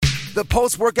The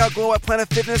post-workout glow at Planet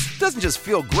Fitness doesn't just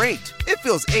feel great. It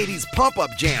feels 80s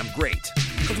pump-up jam great.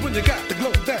 Cause when you got the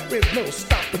glow, there is no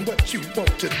stopping what you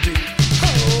want to do.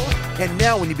 Oh. And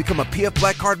now when you become a PF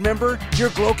Black Card member,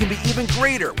 your glow can be even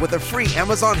greater with a free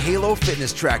Amazon Halo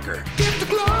fitness tracker. Get the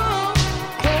glow.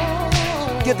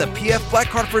 Get the PF Black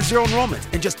Card for zero enrollment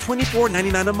and just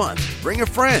 $24.99 a month. Bring a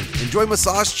friend, enjoy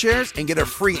massage chairs, and get a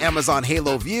free Amazon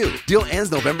Halo View. Deal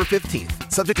ends November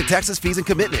 15th. Subject to taxes, fees, and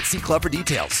commitment. See Club for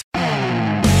details.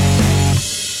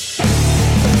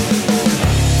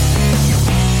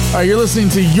 All right, you're listening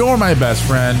to You're My Best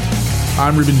Friend.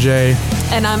 I'm Ruben J.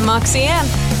 And I'm Moxie Ann.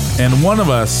 And one of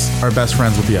us are best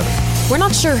friends with the other. We're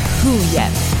not sure who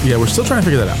yet. Yeah, we're still trying to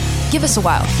figure that out. Give us a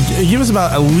while. Give us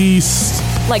about at least...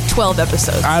 Like 12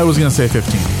 episodes. I was going to say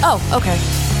 15. Oh, okay.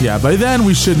 Yeah, by then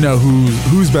we should know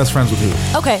who's best friends with who.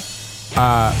 Okay.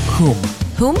 Whom?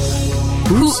 Whom?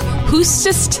 Who's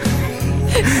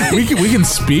we can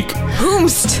speak.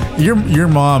 Whomst. Your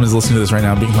mom is listening to this right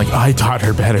now being like, I taught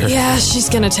her better. Yeah, she's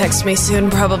going to text me soon,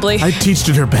 probably. I teached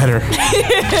her better.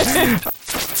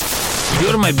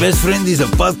 You're My Best Friend is a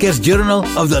podcast journal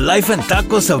of the life and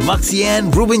tacos of Moxie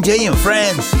Ann, Ruben J, and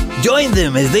friends. Join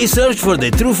them as they search for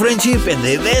the true friendship and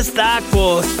the best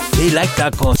tacos. They like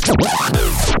tacos.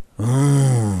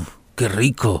 Que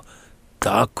rico.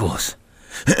 Tacos.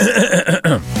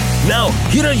 Now,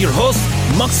 here are your hosts,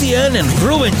 Moxie Ann and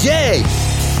Ruben J.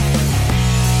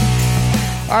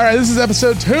 All right, this is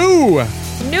episode 2.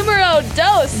 Numero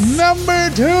dos. Number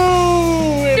 2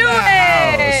 in the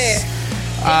house.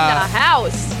 In the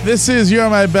house. This is You're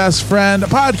My Best Friend, a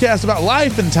podcast about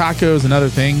life and tacos and other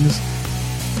things.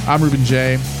 I'm Ruben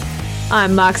J.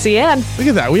 I'm Moxie Ann. Look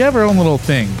at that. We have our own little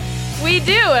thing. We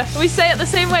do. We say it the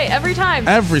same way every time.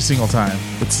 Every single time.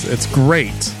 It's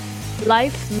great.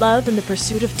 Life, love, and the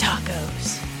pursuit of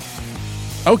tacos.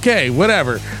 Okay,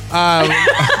 whatever.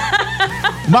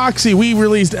 Moxie, we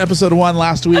released episode 1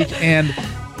 last week, and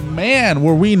man,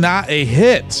 were we not a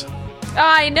hit.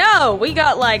 I know. We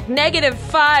got like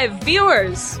 -5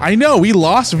 viewers. I know. We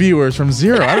lost viewers from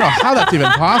 0. I don't know how that's even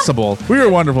possible. We were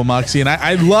wonderful, Moxie, and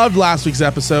I loved last week's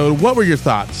episode. What were your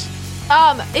thoughts?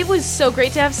 It was so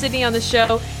great to have Sydney on the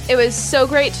show. It was so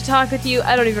great to talk with you.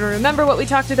 I don't even remember what we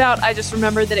talked about. I just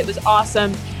remember that it was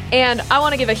awesome. And I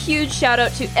want to give a huge shout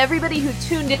out to everybody who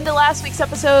tuned into last week's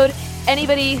episode.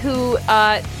 Anybody who,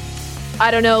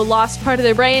 lost part of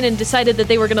their brain and decided that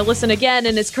they were going to listen again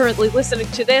and is currently listening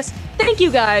to this. Thank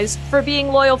you guys for being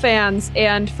loyal fans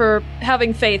and for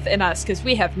having faith in us, because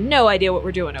we have no idea what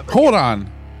we're doing over here. Hold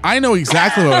on. I know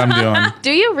exactly what I'm doing.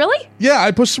 Do you really? Yeah,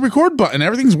 I pushed the record button.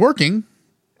 Everything's working.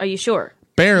 Are you sure?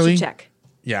 Barely. You should check.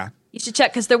 Yeah. You should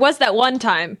check, because there was that one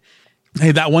time.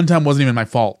 Hey, that one time wasn't even my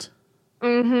fault.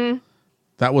 Mm-hmm.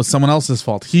 That was someone else's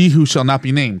fault. He who shall not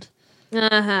be named.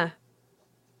 Uh-huh.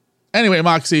 Anyway,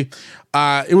 Moxie,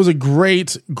 it was a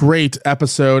great, great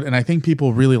episode, and I think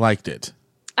people really liked it.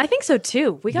 I think so,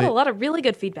 too. We got a lot of really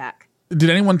good feedback. Did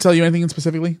anyone tell you anything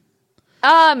specifically?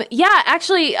 Yeah,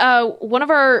 actually, one of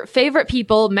our favorite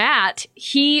people, Matt,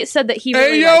 he said that he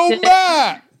really liked it.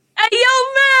 Matt! Hey, yo,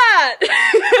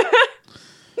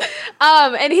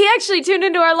 Matt! And he actually tuned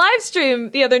into our live stream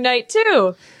the other night,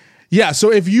 too. Yeah,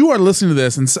 so if you are listening to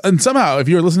this, and somehow if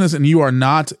you're listening to this and you are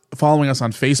not following us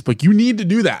on Facebook, you need to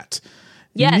do that.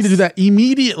 Yes. You need to do that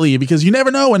immediately, because you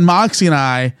never know when Moxie and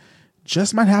I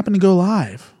just might happen to go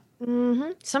live.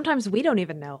 Mm-hmm. Sometimes we don't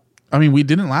even know. I mean, we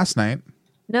didn't last night.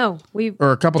 No, we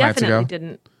or a couple nights ago.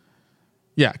 Didn't.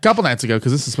 Yeah, a couple nights ago,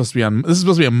 because this is supposed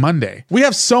to be a Monday. We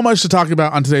have so much to talk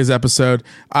about on today's episode.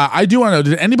 I do want to know,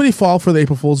 did anybody fall for the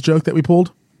April Fool's joke that we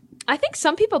pulled? I think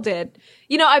some people did.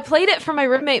 You know, I played it for my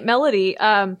roommate Melody,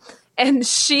 and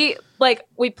she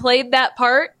we played that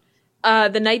part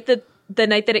the night that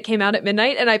it came out at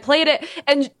midnight, and I played it,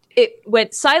 and it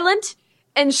went silent,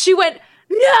 and she went,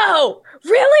 "No,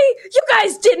 really? You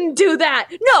guys didn't do that.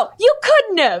 No, you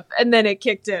couldn't have." And then it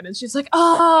kicked in, and she's like,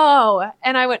 "Oh,"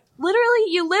 and I went, "Literally,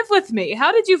 you live with me.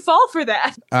 How did you fall for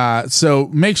that?" So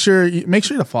make sure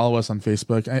to follow us on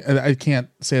Facebook. I can't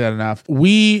say that enough.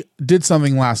 We did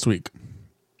something last week.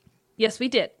 Yes, we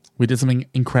did. We did something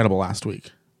incredible last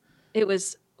week. It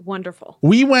was wonderful.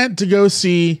 We went to go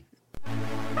see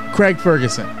Craig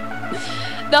Ferguson.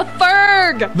 The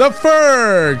Ferg.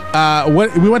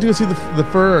 We went to go see the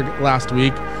Ferg last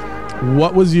week.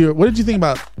 What did you think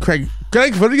about Craig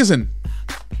Ferguson?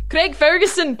 Craig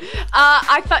Ferguson.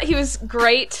 I thought he was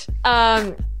great.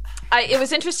 It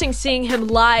was interesting seeing him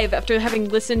live after having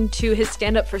listened to his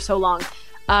stand-up for so long.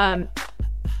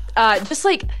 Just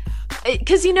like,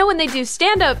 because when they do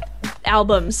stand-up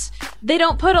albums, they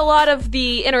don't put a lot of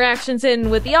the interactions in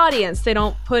with the audience. They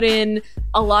don't put in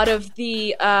a lot of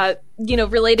the,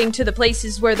 relating to the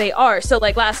places where they are. So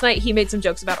like last night, he made some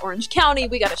jokes about Orange County.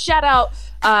 We got a shout out.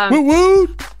 Woo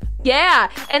woo! Yeah.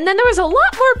 And then there was a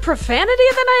lot more profanity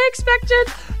than I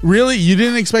expected. Really? You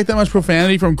didn't expect that much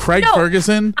profanity from Craig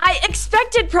Ferguson? I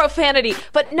expected profanity,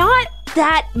 but not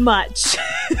that much.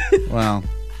 Well,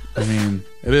 I mean,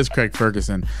 it is Craig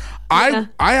Ferguson. I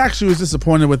actually was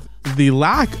disappointed with the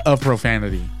lack of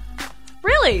profanity.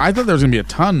 Really? I thought there was going to be a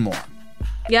ton more.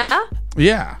 Yeah?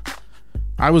 Yeah.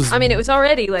 I mean, it was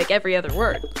already like every other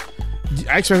word.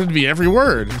 I expected it to be every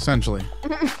word, essentially.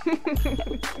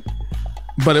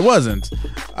 But it wasn't.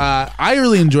 I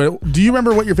really enjoyed it. Do you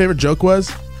remember what your favorite joke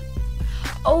was?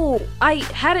 Oh, I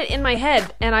had it in my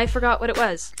head, and I forgot what it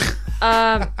was.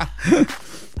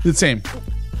 The same.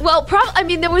 Well,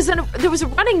 there was a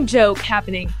running joke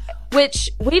happening, which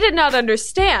we did not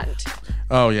understand.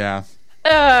 Oh, yeah.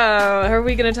 Are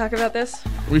we going to talk about this?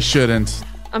 We shouldn't.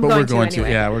 We're going to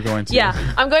anyway. Yeah, we're going to.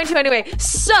 Yeah, I'm going to anyway.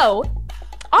 So,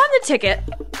 on the ticket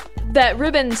that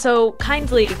Ruben so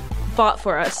kindly bought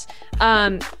for us,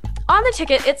 on the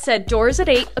ticket it said doors at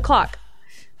 8 o'clock.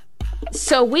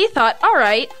 So we thought, all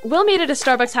right, we'll meet at a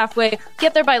Starbucks halfway,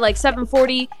 get there by like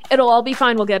 7:40. It'll all be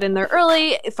fine. We'll get in there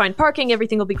early, find parking,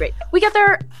 everything will be great. We get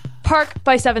there, park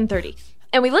by 7:30.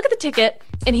 And we look at the ticket,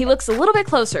 and he looks a little bit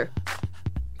closer.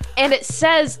 And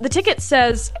the ticket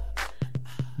says...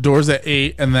 Doors at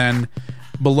 8, and then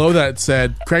below that it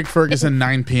said Craig Ferguson,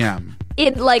 9 p.m.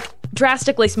 In like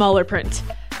drastically smaller print.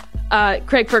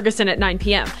 Craig Ferguson at 9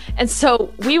 p.m. And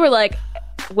so we were like,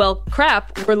 well,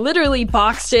 crap, we're literally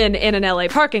boxed in an LA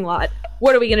parking lot.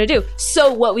 What are we going to do?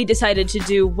 So what we decided to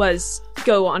do was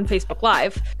go on Facebook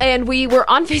Live. And we were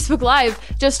on Facebook Live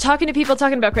just talking to people,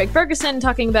 talking about Craig Ferguson,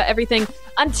 talking about everything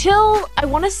until, I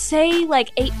want to say,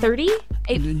 like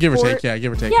 8:30? Give or take, yeah,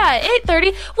 give or take. Yeah,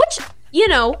 8:30, which,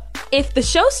 if the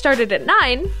show started at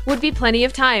 9, would be plenty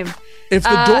of time. If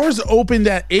the doors opened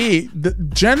at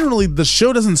 8, generally the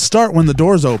show doesn't start when the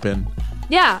doors open.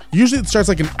 Yeah. Usually it starts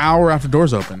like an hour after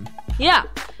doors open. Yeah.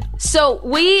 So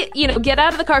we, get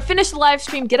out of the car, finish the live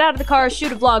stream, get out of the car,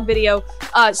 shoot a vlog video,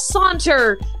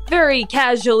 saunter very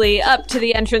casually up to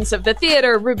the entrance of the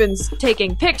theater. Ruben's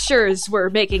taking pictures. We're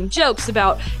making jokes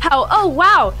about how, oh,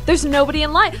 wow, there's nobody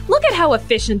in line. Look at how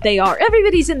efficient they are.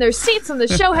 Everybody's in their seats and the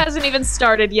show hasn't even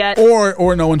started yet.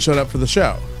 Or no one showed up for the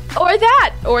show. Or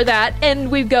that.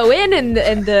 And we go in and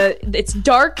it's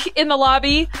dark in the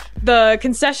lobby. The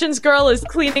concessions girl is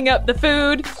cleaning up the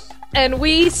food. And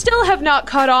we still have not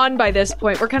caught on by this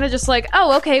point. We're kind of just like,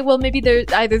 oh, okay, well, maybe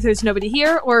there's nobody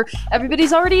here, or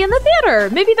everybody's already in the theater.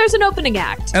 Maybe there's an opening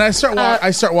act. And I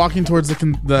start walking towards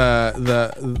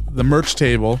the merch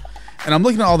table, and I'm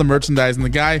looking at all the merchandise, and the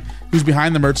guy who's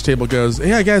behind the merch table goes,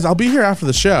 "Hey guys, I'll be here after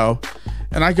the show."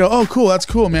 And I go, "Oh, cool, that's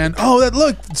cool, man. Oh,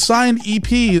 look, signed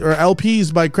EP or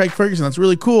LPs by Craig Ferguson. That's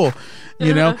really cool."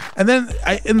 And then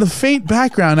in the faint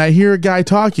background, I hear a guy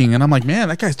talking, and I'm like, man,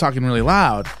 that guy's talking really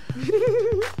loud.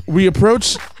 We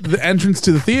approach the entrance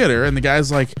to the theater, and the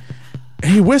guy's like,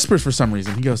 he whispers for some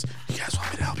reason. He goes, "You guys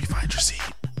want me to help you find your seat?"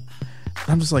 And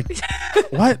I'm just like,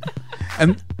 what?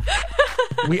 And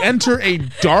we enter a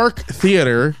dark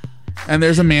theater, and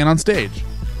there's a man on stage.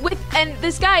 And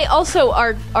this guy also,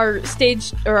 our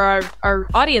stage, or our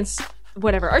audience,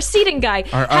 whatever, our seating guy.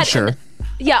 Our usher.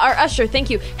 Our usher, thank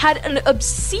you, had an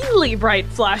obscenely bright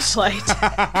flashlight.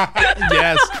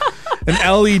 Yes, an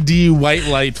LED white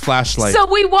light flashlight. So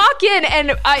we walk in,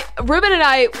 and Ruben and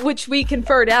I, which we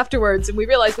conferred afterwards, and we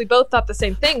realized we both thought the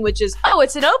same thing, which is, oh,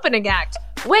 it's an opening act.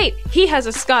 Wait, he has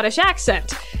a Scottish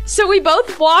accent. So we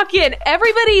both walk in,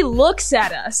 everybody looks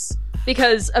at us,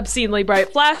 because obscenely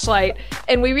bright flashlight,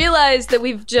 and we realized that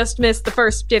we've just missed the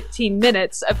first 15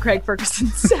 minutes of Craig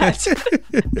Ferguson's set.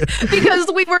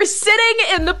 Because we were sitting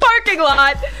in the parking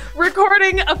lot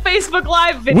recording a Facebook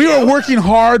Live video. We were working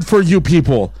hard for you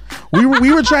people. We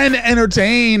were trying to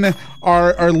entertain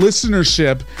our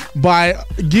listenership by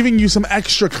giving you some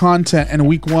extra content in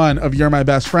week 1 of You're My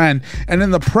Best Friend, and in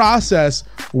the process,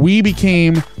 we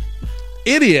became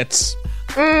idiots.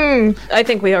 I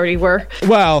think we already were.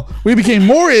 Well, we became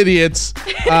more idiots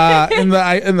in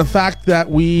the fact that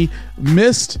we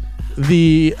missed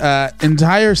the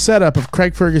entire setup of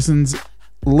Craig Ferguson's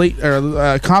late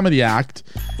comedy act.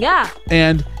 Yeah.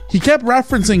 And he kept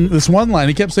referencing this one line.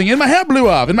 He kept saying, "And my hat blew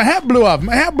off, and my hat blew off, and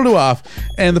my hat blew off."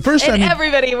 And the first time,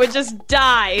 everybody would just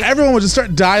die. Everyone would just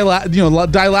start die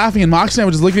laughing, and Moxie and I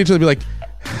would just look at each other and be like,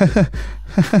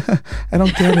 "I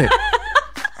don't get it.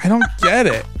 I don't get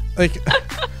it." Like,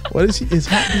 what is he? His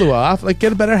hat blew off. Like,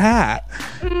 get a better hat.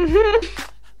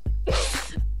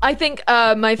 I think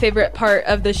my favorite part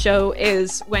of the show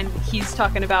is when he's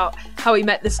talking about how he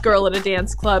met this girl at a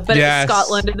dance club, but Yes. in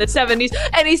Scotland in the 70s,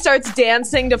 and he starts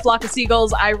dancing to Flock of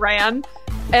Seagulls, I Ran.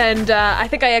 And I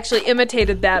think I actually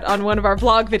imitated that on one of our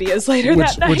vlog videos later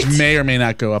that night. Which may or may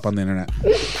not go up on the internet.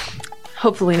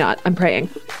 Hopefully not. I'm praying.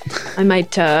 I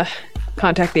might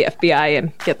contact the FBI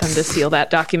and get them to seal that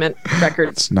document,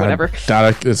 records, whatever.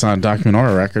 It's not a document or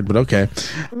a record, but okay.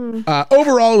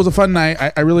 Overall, it was a fun night.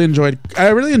 I really enjoyed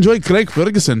Craig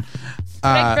Ferguson.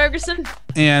 Craig Ferguson.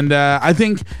 And I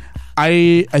think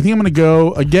I'm going to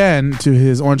go again to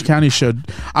his Orange County show.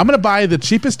 I'm going to buy the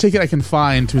cheapest ticket I can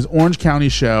find to his Orange County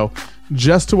show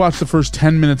just to watch the first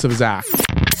 10 minutes of his act.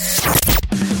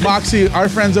 Moxie, our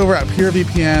friends over at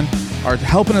PureVPN are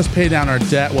helping us pay down our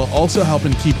debt while also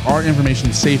helping keep our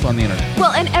information safe on the internet.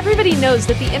 Well, and everybody knows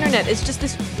that the internet is just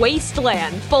this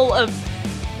wasteland full of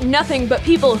nothing but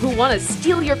people who want to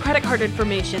steal your credit card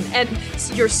information and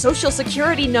your social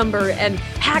security number and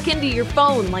hack into your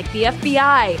phone like the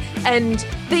FBI. And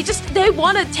they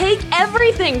want to take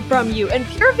everything from you. And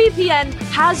PureVPN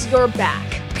has your back.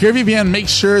 PureVPN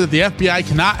makes sure that the FBI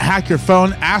cannot hack your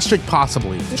phone, asterisk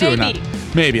possibly. True or not?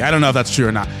 Maybe. I don't know if that's true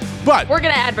or not. But we're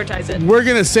going to advertise it. We're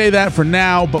going to say that for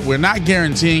now, but we're not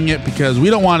guaranteeing it because we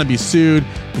don't want to be sued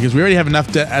because we already have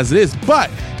enough debt as it is.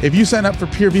 But if you sign up for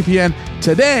PureVPN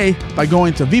today by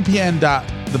going to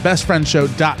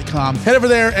vpn.thebestfriendshow.com, head over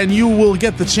there and you will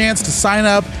get the chance to sign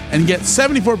up and get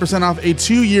 74% off a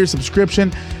 2-year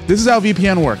subscription. This is how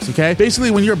VPN works, okay? Basically,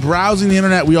 when you're browsing the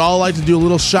internet, we all like to do a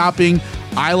little shopping.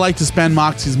 I like to spend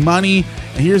Moxie's money.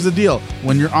 And here's the deal.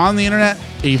 When you're on the internet,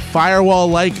 a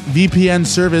firewall-like VPN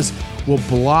service will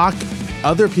block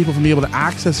other people from being able to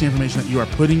access the information that you are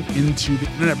putting into the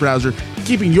internet browser,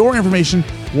 keeping your information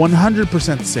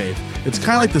 100% safe. It's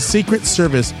kind of like the secret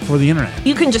service for the internet.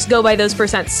 You can just go by those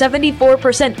percent.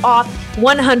 74% off,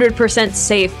 100%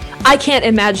 safe. I can't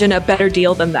imagine a better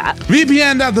deal than that.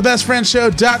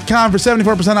 VPN.thebestfriendshow.com for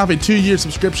 74% off a 2-year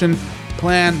subscription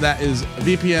plan. That is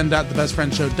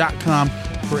VPN.thebestfriendshow.com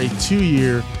for a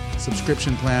 2-year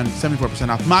subscription plan, 74%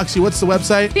 off. Moxie, what's the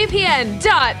website?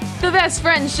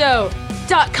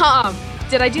 VPN.thebestfriendshow.com.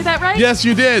 Did I do that right? Yes,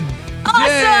 you did.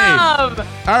 Awesome! Yay!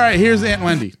 All right, here's Aunt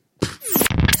Wendy.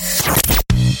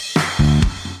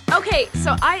 Okay,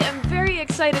 so I am very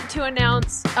excited to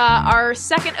announce our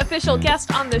second official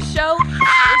guest on the show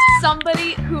is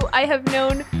somebody who I have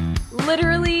known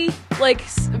literally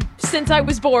since I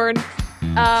was born.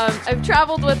 I've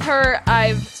traveled with her.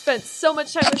 I've spent so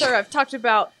much time with her. I've talked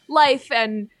about life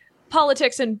and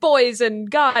politics and boys and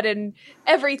God and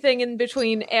everything in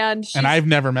between. And I've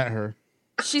never met her.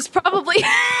 She's probably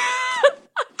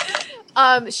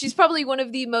she's probably one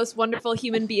of the most wonderful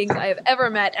human beings I have ever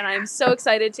met, and I am so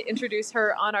excited to introduce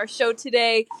her on our show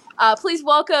today. Please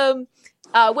welcome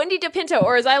Wendy DePinto,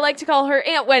 or as I like to call her,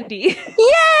 Aunt Wendy.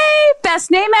 Yay!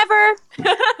 Best name ever.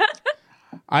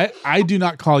 I do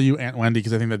not call you Aunt Wendy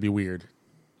because I think that'd be weird.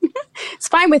 It's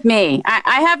fine with me.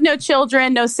 I have no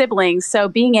children, no siblings, so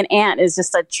being an aunt is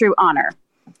just a true honor.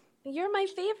 You're my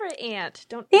favorite aunt.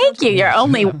 Thank you.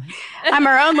 I'm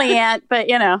her only aunt, but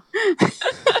you know.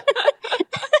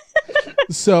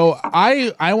 So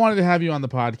I wanted to have you on the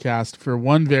podcast for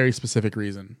one very specific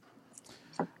reason.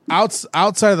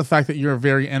 Outside of the fact that you're a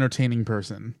very entertaining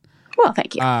person. Well,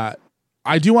 thank you.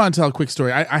 I do want to tell a quick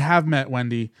story. I have met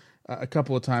Wendy a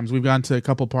couple of times. We've gone to a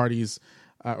couple parties,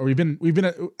 or we've been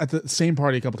at the same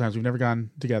party a couple times. We've never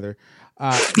gone together.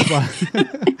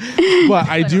 But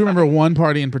I do remember one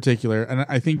party in particular, and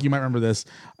I think you might remember this.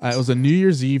 It was a New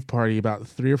Year's Eve party about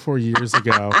 3 or 4 years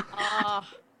ago,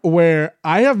 where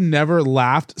I have never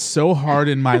laughed so hard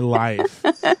in my life.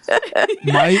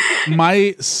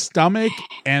 My stomach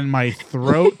and my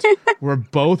throat were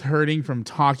both hurting from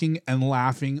talking and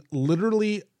laughing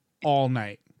literally all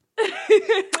night.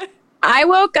 I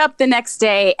woke up the next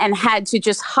day and had to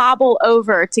just hobble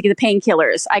over to get the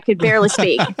painkillers. I could barely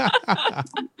speak.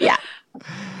 Yeah.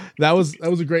 That was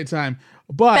a great time.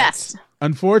 But Best.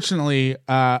 Unfortunately,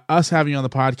 us having you on the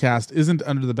podcast isn't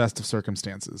under the best of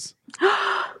circumstances.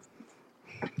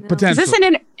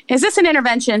 Potentially. Is this an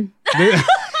intervention?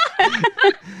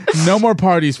 No more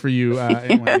parties for you,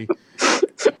 Aunt Wendy.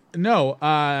 No,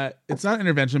 it's not an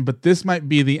intervention, but this might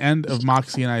be the end of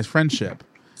Moxie and I's friendship.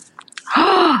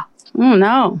 Oh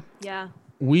no. Yeah.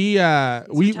 We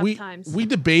times.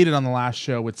 debated on the last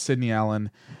show with Sydney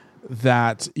Allen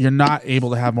that you're not able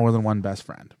to have more than one best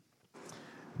friend.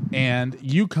 And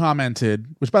you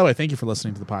commented, which by the way, thank you for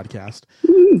listening to the podcast.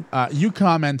 You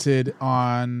commented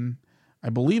on, I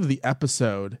believe, the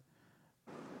episode,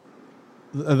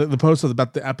 the post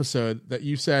about the episode, that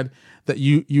you said that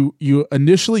you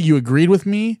initially you agreed with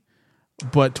me,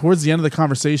 but towards the end of the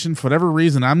conversation, for whatever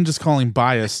reason, I'm just calling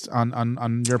biased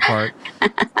on your part,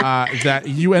 that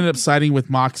you ended up siding with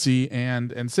Moxie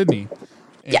and Sydney.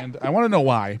 And I want to know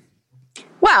why.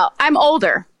 Well, I'm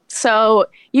older. So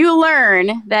you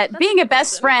learn that being a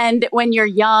best friend when you're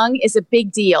young is a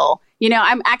big deal. You know,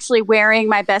 I'm actually wearing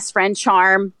my best friend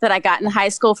charm that I got in high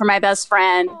school for my best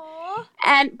friend.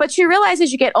 But you realize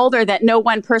as you get older that no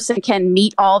one person can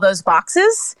meet all those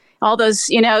boxes, all those,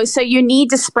 you know, so you need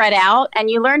to spread out, and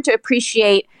you learn to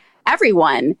appreciate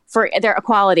everyone for their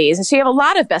qualities. And so you have a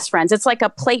lot of best friends. It's like a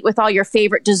plate with all your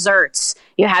favorite desserts.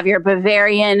 You have your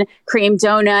Bavarian cream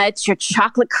donuts, your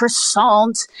chocolate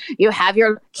croissant, you have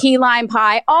your key lime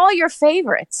pie, all your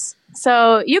favorites.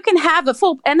 So you can have the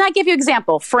full, and I give you an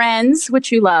example, Friends,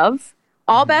 which you love,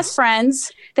 all best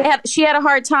friends. She had a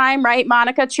hard time, right?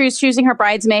 Monica choosing her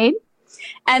bridesmaid.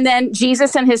 And then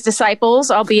Jesus and his disciples,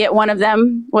 albeit one of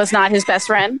them was not his best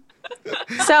friend.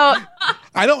 So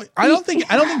I don't think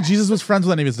Jesus was friends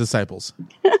with any of his disciples.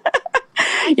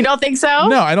 You don't think so?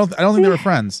 No, I don't think they were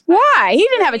friends. Why? He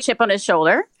didn't have a chip on his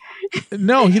shoulder.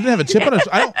 No, he didn't have a chip on his.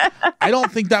 I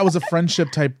don't think that was a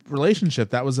friendship type relationship.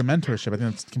 That was a mentorship. I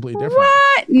think that's completely different.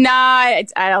 What? No, I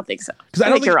don't think so. Because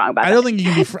I think you're wrong about that. I don't think you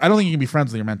can be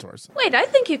friends with your mentors. Wait, I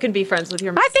think you can be friends with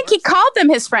your mentors. I think he called them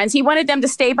his friends. He wanted them to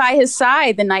stay by his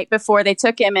side the night before they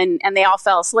took him, and they all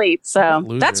fell asleep. So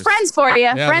that's friends for you.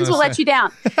 Yeah, friends will let you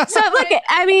down. So look,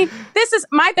 I mean, this is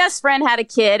my best friend had a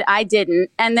kid. I didn't.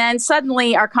 And then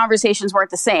suddenly our conversations weren't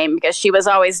the same because she was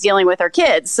always dealing with her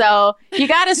kids. So you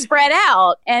got to spread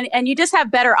out, and you just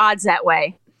have better odds that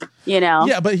way. You know?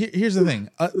 Yeah, but here's the thing.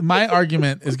 My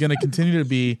argument is going to continue to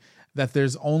be that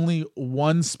there's only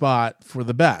one spot for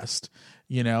the best.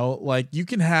 You know, like you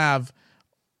can have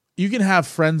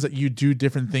friends that you do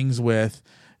different things with.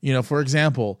 You know, for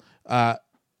example,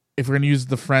 if we're going to use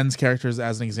the Friends characters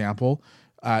as an example,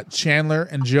 Chandler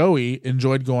and Joey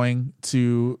enjoyed going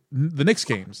to the Knicks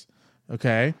games.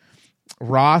 Okay.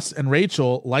 Ross and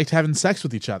Rachel liked having sex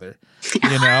with each other.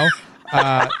 You know,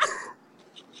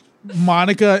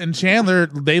 Monica and Chandler,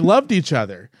 they loved each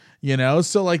other, you know?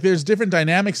 So like there's different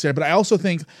dynamics there, but I also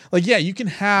think like, yeah, you can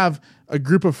have a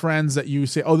group of friends that you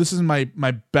say, oh, this is my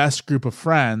best group of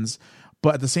friends.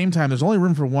 But at the same time, there's only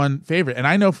room for one favorite. And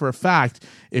I know for a fact,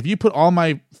 if you put all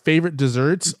my favorite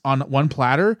desserts on one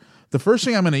platter, the first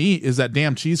thing I'm going to eat is that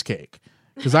damn cheesecake.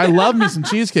 Because I love me some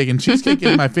cheesecake, and cheesecake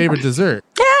is my favorite dessert.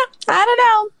 Yeah, I don't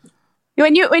know.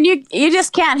 When you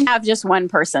just can't have just one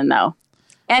person though.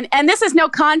 And this is no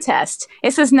contest.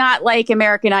 This is not like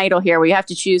American Idol here where you have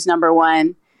to choose number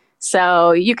one.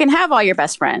 So you can have all your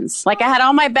best friends. Like I had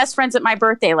all my best friends at my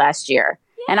birthday last year.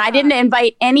 Yeah. And I didn't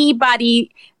invite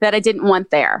anybody that I didn't want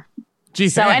there. Gee,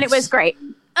 so, thanks. and it was great.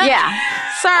 Yeah.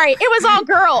 Sorry. It was all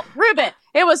girl. Ruben,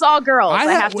 it was all girls, I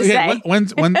have to say.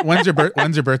 When's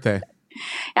your birthday?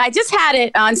 I just had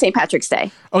it on St. Patrick's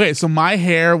Day. Okay, so my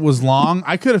hair was long.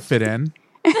 I could have fit in.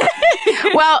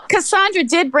 Well, Cassandra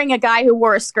did bring a guy who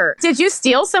wore a skirt. Did you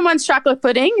steal someone's chocolate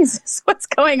pudding? Is this what's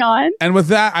going on? And with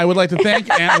that, I would like to thank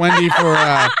Aunt Wendy for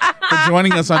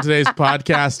joining us on today's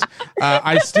podcast.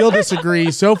 I still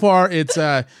disagree. So far,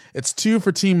 it's 2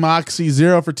 for Team Moxie,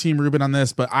 0 for Team Ruben on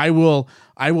this. But I will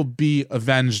be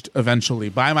avenged eventually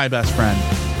by my best friend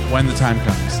when the time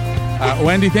comes.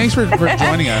 Wendy, thanks for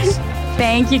joining us.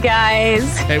 Thank you,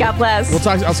 guys. Hey, God bless. We'll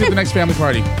talk. I'll see you at the next family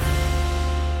party.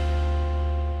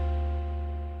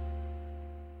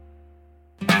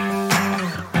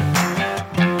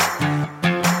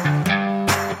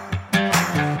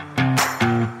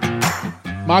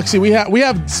 Moxie, we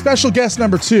have special guest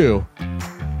number 2.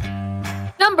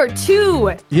 Number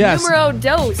 2. Yes.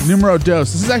 Numero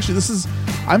dos. This is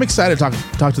I'm excited to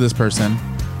talk to this person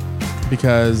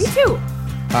because me too.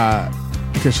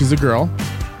 Because she's a girl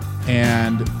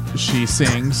and she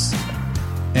sings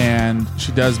and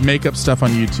she does makeup stuff on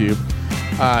YouTube.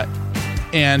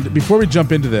 And before we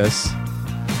jump into this,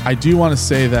 I do want to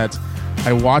say that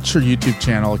I watch her YouTube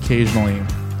channel occasionally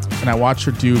and I watch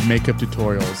her do makeup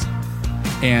tutorials.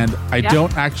 And I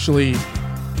don't actually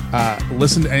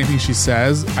listen to anything she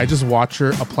says. I just watch her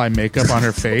apply makeup on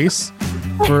her face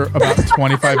for about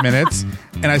 25 minutes.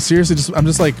 And I seriously I'm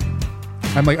just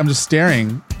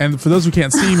staring. And for those who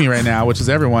can't see me right now, which is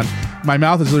everyone, my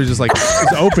mouth is literally just like,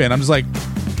 it's open. I'm just like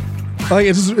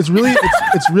it's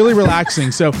really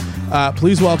relaxing. So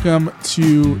please welcome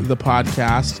to the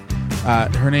podcast.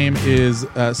 Her name is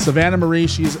Savannah Marie.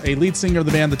 She's a lead singer of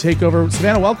the band The Takeover.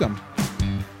 Savannah, welcome.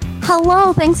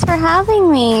 Hello, thanks for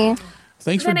having me.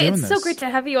 Thanks for doing this. It's so great to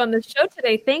have you on the show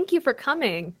today. Thank you for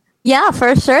coming. Yeah,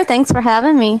 for sure. Thanks for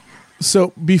having me.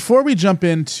 So before we jump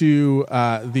into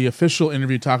the official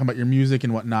interview talking about your music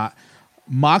and whatnot,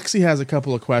 Moxie has a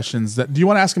couple of questions. Do you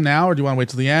want to ask him now, or do you want to wait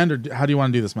till the end, or how do you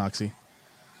want to do this, Moxie?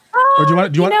 Or do you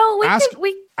want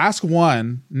to ask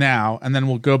one now, and then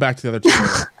we'll go back to the other two?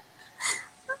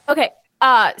 Okay,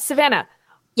 Savannah.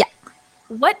 Yeah.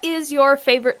 What is your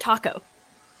favorite taco?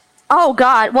 Oh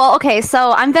God. Well, okay.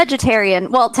 So I'm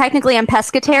vegetarian. Well, technically I'm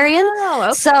pescatarian. Oh,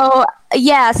 okay. So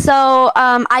yeah. So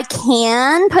I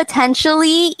can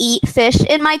potentially eat fish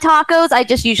in my tacos. I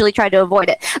just usually try to avoid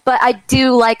it. But I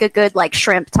do like a good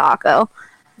shrimp taco.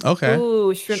 Okay.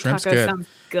 Ooh, shrimp Shrimp's taco good. sounds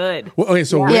good. Well, okay,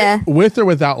 so Yeah. with or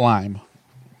without lime?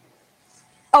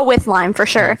 Oh, with lime for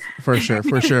sure. For sure.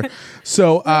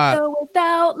 So, Go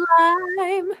without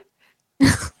lime.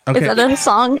 okay. Is that a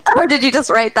song, or did you just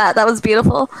write that? That was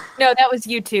beautiful. No, that was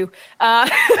you two. Oh,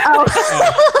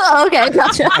 okay,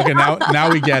 gotcha. Okay, now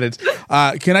we get it.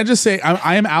 Can I just say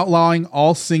I am outlawing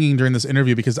all singing during this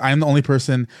interview because I am the only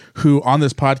person who on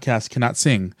this podcast cannot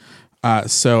sing.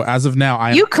 So as of now,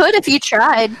 You could if you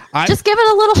tried. Just give it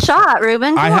a little shot,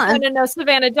 Ruben. Come on. No,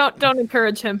 Savannah, don't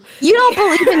encourage him. You don't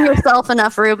believe in yourself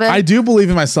enough, Ruben. I do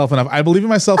believe in myself enough. I believe in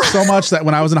myself so much that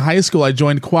when I was in high school, I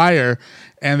joined choir,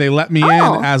 and they let me in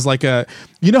as how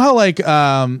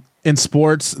in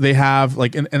sports they have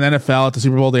in NFL at the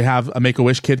Super Bowl they have a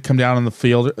Make-A-Wish kid come down on the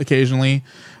field occasionally.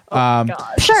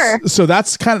 Sure. So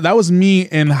that was me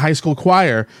in high school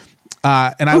choir,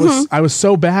 and I was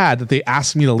so bad that they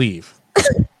asked me to leave.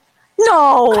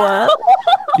 No.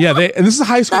 Yeah, and this is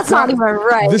high school. That's not even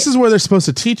right. This is where they're supposed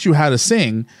to teach you how to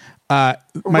sing.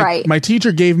 My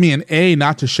teacher gave me an A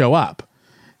not to show up.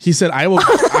 He said, I will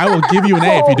give you an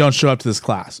A if you don't show up to this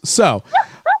class. So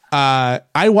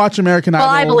I watch American Idol.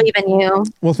 Well, I believe in you.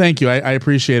 Well, thank you. I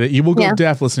appreciate it. You will go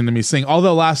deaf listening to me sing.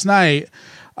 Although last night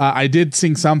I did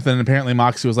sing something, and apparently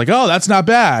Moxie was like, "Oh, that's not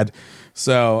bad."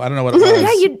 So I don't know what it was.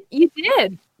 Yeah, you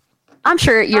did. I'm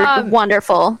sure you're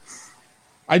wonderful.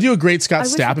 I do a great Scott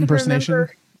wish I Stapp could impersonation.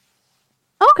 remember.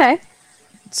 Okay.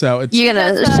 So it's You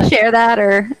gonna share that,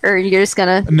 or you're just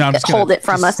gonna hold it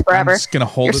from us forever? I'm just gonna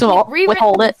hold You're it. just gonna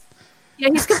withhold it. Yeah,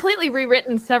 he's completely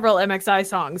rewritten several MXI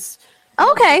songs.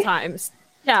 Okay. Times.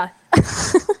 Yeah.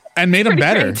 And made them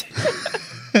better.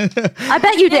 I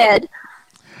bet you did.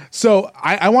 So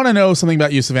I want to know something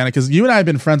about you, Savannah, because you and I have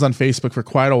been friends on Facebook for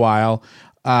quite a while,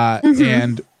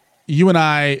 and you and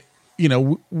I,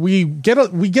 we get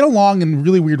along in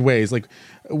really weird ways. Like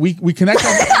we connect.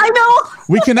 I know.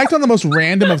 We connect on the most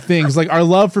random of things. Like our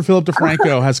love for Philip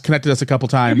DeFranco has connected us a couple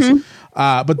times,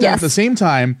 but then at the same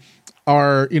time,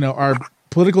 our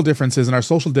political differences and our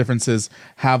social differences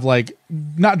have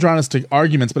not drawn us to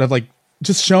arguments, but have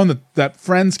just shown that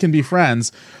friends can be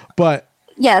friends. But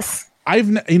yes. I've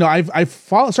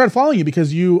started following you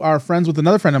because you are friends with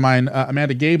another friend of mine,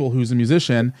 Amanda Gable, who's a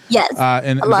musician. Yes,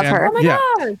 I love her. Oh my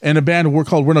God. In a band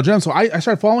called We're No Gems. So I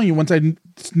started following you once I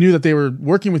knew that they were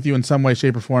working with you in some way,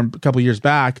 shape, or form a couple of years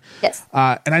back. Yes,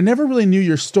 and I never really knew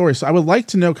your story, so I would like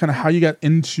to know kind of how you got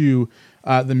into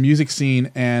the music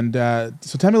scene. And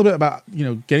so tell me a little bit about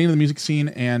getting into the music scene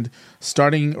and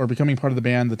starting or becoming part of the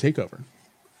band The Takeover.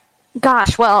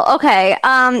 Gosh, well, okay.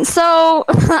 So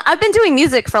I've been doing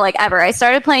music for ever. I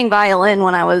started playing violin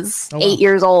when I was 8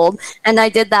 years old, and I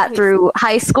did that through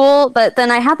high school. But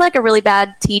then I had a really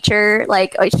bad teacher.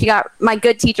 My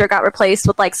good teacher got replaced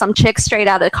with some chick straight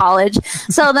out of college.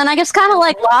 So then I just kind of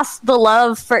lost the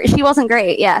love for. She wasn't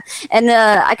great, yeah. And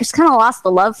I just kind of lost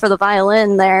the love for the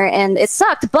violin there, and it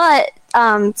sucked. But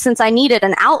since I needed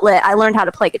an outlet, I learned how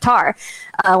to play guitar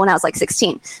when I was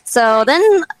 16. So then,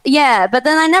 but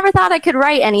then I never thought I could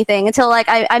write anything until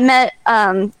I met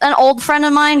an old friend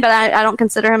of mine, but I don't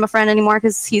consider him a friend anymore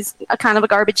because he's a kind of a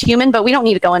garbage human, but we don't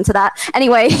need to go into that.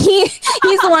 Anyway, he's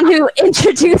the one who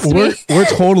introduced me. We're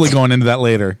totally going into that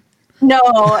later. No,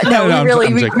 we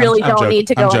really I'm don't need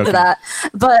to go into that.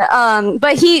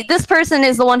 But this person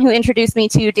is the one who introduced me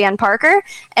to Dan Parker,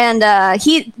 and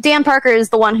Dan Parker is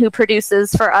the one who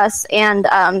produces for us, and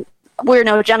We're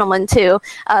No Gentlemen too.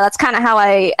 That's kind of how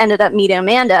I ended up meeting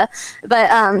Amanda.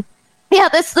 But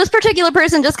this particular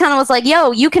person just kind of was like, "Yo,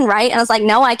 you can write," and I was like,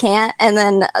 "No, I can't." And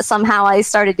then somehow I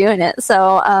started doing it.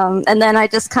 So and then I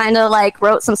just kind of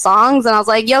wrote some songs, and I was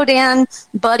like, "Yo, Dan,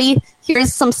 buddy,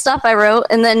 here's some stuff I wrote."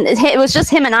 And then it was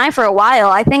just him and I for a while.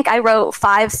 I think I wrote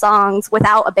 5 songs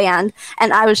without a band,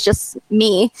 and I was just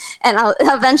me. And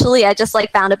eventually I just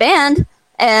found a band,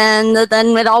 and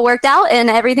then it all worked out, and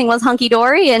everything was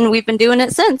hunky-dory, and we've been doing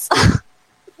it since.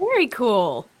 Very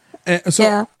cool.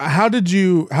 So how did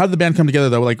the band come together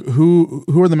though?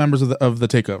 Who are the members of the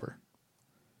Takeover?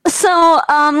 So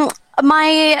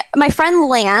my friend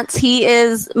Lance, he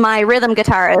is my rhythm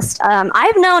guitarist.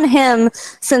 I've known him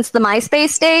since the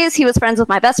MySpace days. He was friends with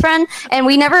my best friend, and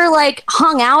we never like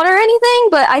hung out or anything.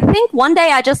 But I think one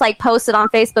day I just like posted on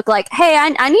Facebook like, "Hey,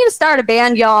 I need to start a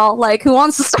band, y'all. Like, who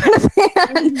wants to start a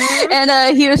band?"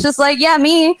 And he was just like, "Yeah,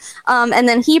 me." And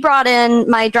then he brought in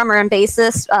my drummer and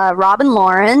bassist, Rob and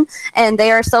Lauren, and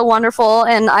they are so wonderful,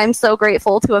 and I'm so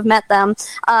grateful to have met them.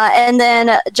 And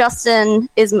then Justin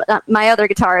is my other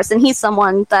guitarist, and he's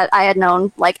someone that I had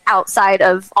known like outside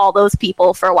of all those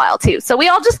people for a while too. So we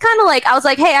all just kind of like, I was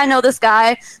like, hey, I know this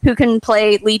guy who can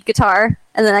play lead guitar.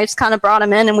 And then I just kind of brought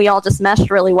him in and we all just meshed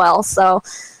really well. So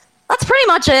that's pretty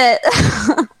much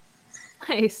it.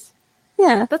 Nice.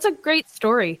 Yeah. That's a great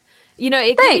story. You know,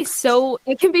 it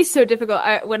can be so difficult.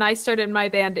 When I started my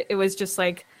band, it was just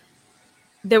like,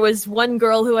 there was one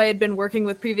girl who I had been working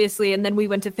with previously, and then we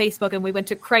went to Facebook and we went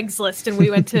to Craigslist and we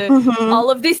went to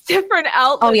all of these different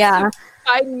outlets to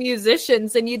find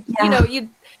musicians. And you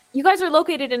guys are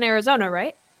located in Arizona,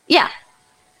 right? Yeah.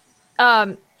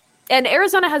 And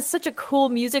Arizona has such a cool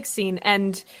music scene,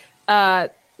 and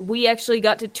we actually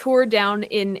got to tour down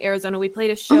in Arizona. We played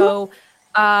a show,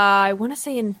 I want to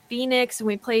say in Phoenix, and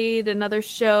we played another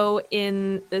show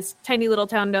in this tiny little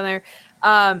town down there.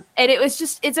 And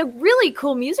it's a really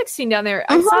cool music scene down there.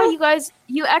 I saw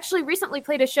you actually recently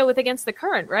played a show with Against the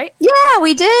Current, right? Yeah,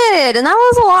 we did. And that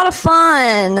was a lot of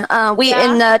fun.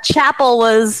 Chapel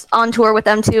was on tour with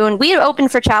them too. And we had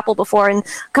opened for Chapel before. And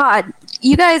God,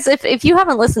 you guys, if you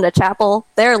haven't listened to Chapel,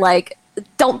 they're like,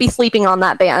 don't be sleeping on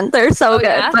that band. They're so good.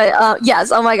 Yeah? But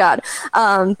yes, oh my God.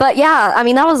 But yeah, I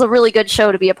mean, that was a really good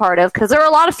show to be a part of because there were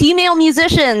a lot of female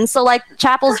musicians. So like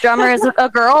Chapel's drummer is a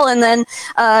girl, and then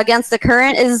Against the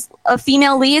Current is a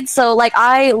female lead. So like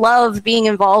I love being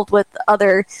involved with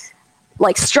other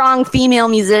like strong female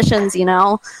musicians, you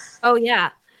know? Oh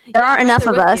yeah. There aren't enough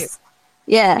of us.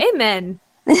 You. Yeah. Amen.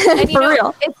 And, For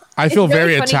real. I feel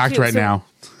very attacked right now.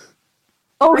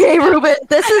 Okay, Ruben,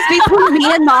 this is between me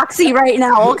and Moxie right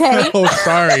now, okay? Oh,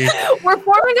 sorry. We're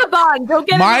forming a bond. Don't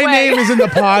get My in the way. name is in the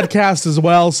podcast as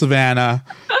well, Savannah.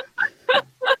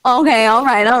 Okay, all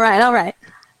right.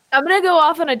 I'm going to go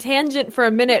off on a tangent for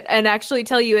a minute and actually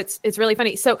tell you it's really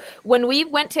funny. So when we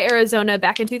went to Arizona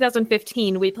back in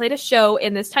 2015, we played a show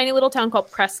in this tiny little town called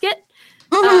Prescott.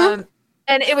 And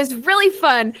it was really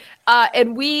fun.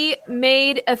 And we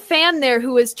made a fan there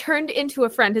who was turned into a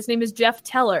friend. His name is Jeff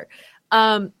Teller.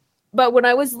 But when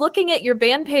I was looking at your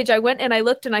band page, I went and I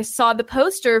looked and I saw the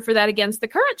poster for that Against the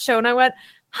Current show. And I went,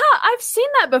 I've seen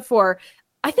that before.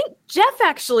 I think Jeff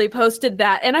actually posted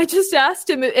that. And I just asked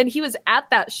him, and he was at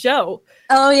that show.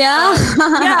 Oh, yeah?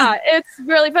 Yeah, it's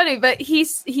really funny. But he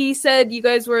said you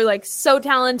guys were like so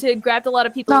talented, grabbed a lot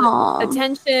of people's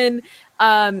attention.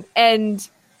 And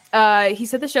he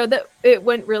said the show that it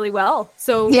went really well.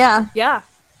 So yeah.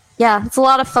 Yeah, it's a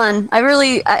lot of fun.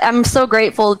 I'm so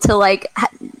grateful to like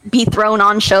be thrown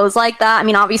on shows like that. I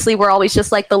mean, obviously we're always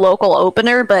just like the local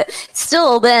opener, but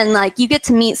still then like you get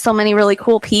to meet so many really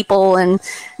cool people and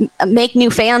make new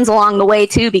fans along the way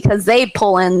too, because they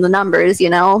pull in the numbers,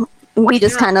 you know. We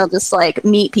just kind of just like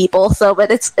meet people. So, but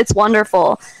it's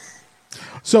wonderful.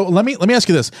 So let me ask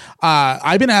you this.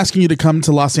 I've been asking you to come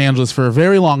to Los Angeles for a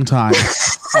very long time.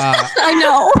 I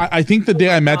know. I think the day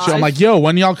I met you, I'm like, yo,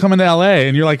 when y'all coming to LA?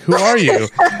 And you're like, who are you?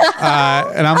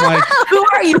 And I'm like, who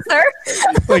are you, sir?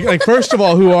 like, first of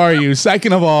all, who are you?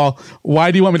 Second of all,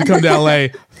 why do you want me to come to LA?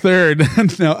 Third,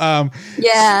 no.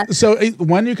 Yeah. So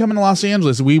when you come to Los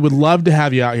Angeles, we would love to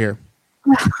have you out here.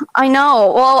 I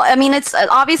know. Well, I mean, it's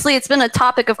been a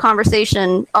topic of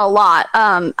conversation a lot.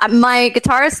 My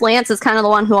guitarist Lance is kind of the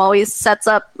one who always sets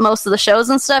up most of the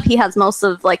shows and stuff. He has most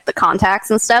of like the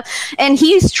contacts and stuff, and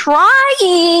he's trying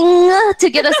to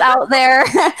get us out there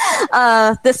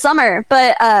this summer.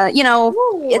 But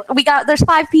there's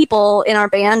 5 people in our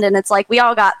band, and it's like we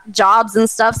all got jobs and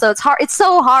stuff, so it's hard. It's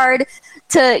so hard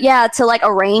to like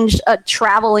arrange a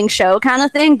traveling show kind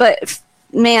of thing, but.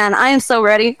 Man, I am so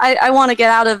ready. I want to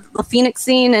get out of the Phoenix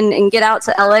scene and get out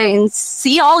to LA and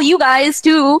see all you guys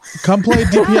too. Come play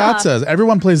D Piazzas.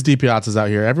 Everyone plays D Piazzas out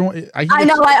here. Everyone. I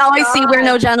know. I always see We're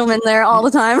No Gentlemen there all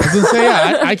the time. I was gonna say,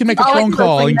 I can make a phone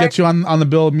call and get you on the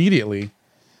bill immediately.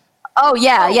 Oh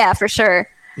yeah, for sure.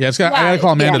 Yeah, I gotta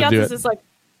call Amanda to do it.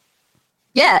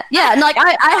 Yeah, and like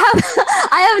I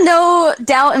have no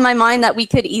doubt in my mind that we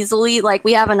could easily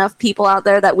we have enough people out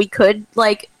there that we could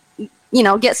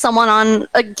get someone on,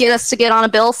 get us to get on a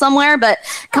bill somewhere. But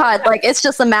God, like, it's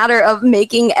just a matter of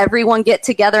making everyone get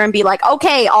together and be like,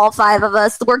 okay, all 5 of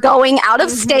us, we're going out of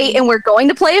state and we're going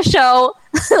to play a show.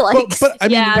 Like, but I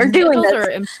mean, they're doing those this.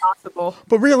 are impossible.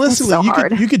 But realistically, so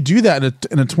hard. you could do that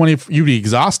in a 20. You'd be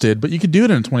exhausted, but you could do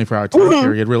it in a 24-hour time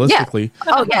period. Realistically,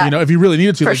 Oh yeah. if you really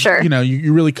needed to, For sure.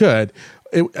 you really could.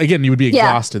 Again, you would be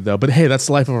exhausted though. But hey, that's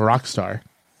the life of a rock star.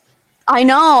 I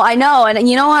know, and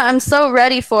you know what? I'm so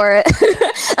ready for it.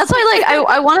 That's why, like,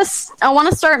 I want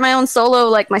to start my own solo,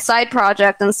 like my side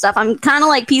project and stuff. I'm kind of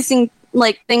like piecing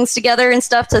like things together and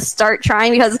stuff to start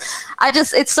trying, because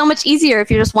it's so much easier if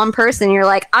you're just one person. You're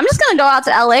like, I'm just gonna go out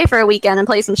to LA for a weekend and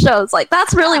play some shows. Like,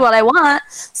 that's really what I want.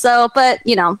 So, but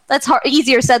that's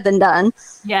easier said than done.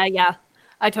 Yeah.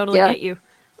 I totally get you.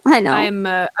 I know.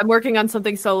 I'm working on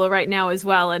something solo right now as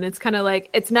well, and it's kind of like,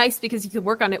 it's nice because you can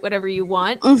work on it whatever you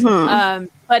want.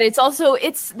 But it's also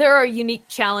there are unique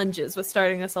challenges with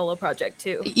starting a solo project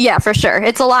too. Yeah, for sure.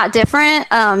 It's a lot different,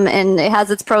 and it has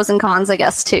its pros and cons, I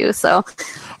guess, too. So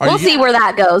we'll see where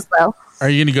that goes, though. Are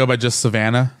you going to go by just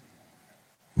Savannah?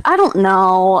 I don't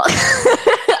know.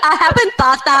 I haven't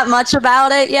thought that much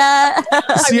about it yet.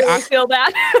 See, I feel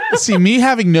that. See, me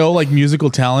having no like musical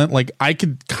talent, like I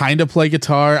could kind of play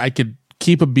guitar, I could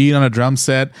keep a beat on a drum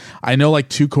set. I know like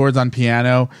 2 chords on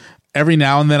piano. Every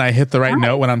now and then I hit the right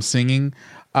note when I'm singing.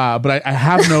 But I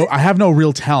have no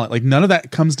real talent. Like none of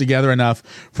that comes together enough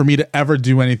for me to ever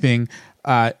do anything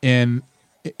in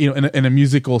a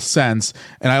musical sense.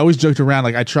 And I always joked around,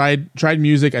 like I tried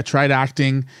music, I tried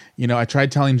acting, I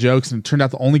tried telling jokes, and it turned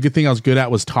out the only good thing I was good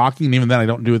at was talking, and even then I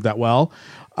don't do it that well.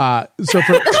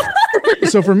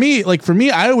 So for me,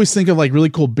 I always think of like really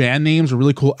cool band names or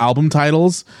really cool album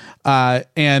titles.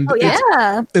 And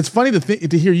it's funny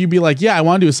to hear you be like, yeah, I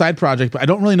want to do a side project, but I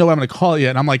don't really know what I'm going to call it yet.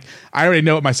 And I'm like, I already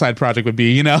know what my side project would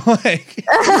be, like.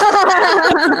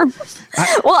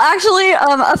 Well, actually,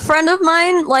 a friend of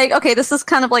mine, like, okay, this is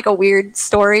kind of like a weird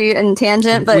story and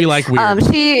tangent, but we like weird.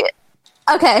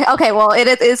 Okay. Well,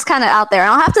 it is kind of out there.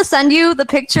 I'll have to send you the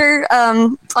picture,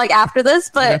 like after this,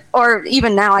 but or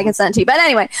even now I can send it to you. But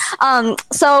anyway,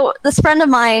 so this friend of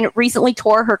mine recently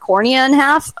tore her cornea in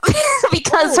half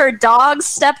because her dog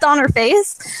stepped on her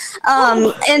face,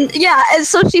 and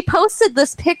so she posted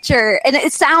this picture, and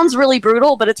it sounds really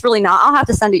brutal, but it's really not. I'll have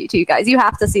to send it to you guys. You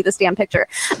have to see this damn picture.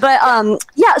 But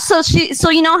so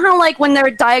you know how like when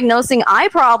they're diagnosing eye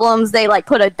problems, they like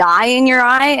put a dye in your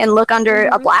eye and look under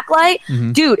a black light.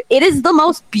 Dude, it is the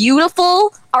most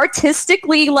beautiful,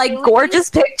 artistically like gorgeous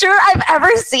picture I've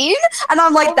ever seen, and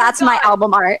I'm like, that's my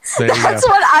album art. That's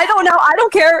what I don't know. I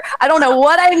don't care. I don't know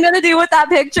what I'm gonna do with that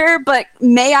picture, but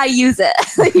may I use it?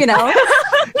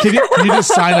 Can you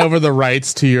just sign over the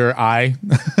rights to your eye?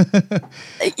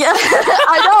 Yeah,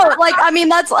 I know. Like, I mean,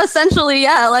 that's essentially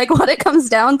like what it comes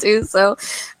down to. So.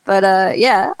 But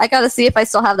I got to see if I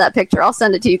still have that picture. I'll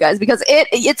send it to you guys because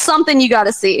it's something you got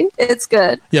to see. It's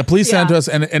good. Yeah, please send it to us.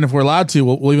 And if we're allowed to,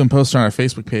 we'll even post it on our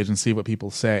Facebook page and see what people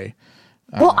say.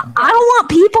 Well, I don't want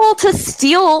people to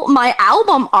steal my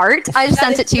album art. I just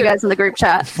sent it to you guys in the group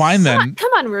chat. Fine then.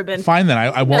 Come on, Ruben. Fine then.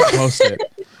 I won't post it.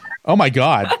 Oh my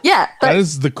God. Yeah. That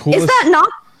is the coolest. Is that not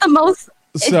the most,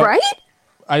 right?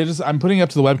 I'm putting it up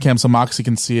to the webcam so Moxie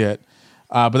can see it.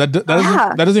 But that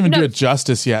doesn't even do it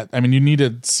justice yet. I mean, you need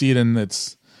to see it in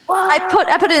its. Well, I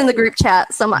put it in the group chat.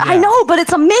 I know, but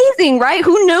it's amazing, right?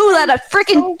 Who knew that a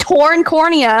freaking torn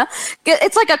cornea?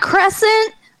 It's like a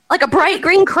crescent, like a bright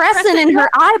green crescent in her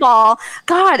eyeball.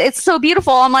 God, it's so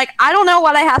beautiful. I'm like, I don't know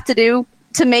what I have to do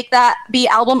to make that be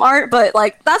album art, but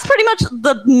like that's pretty much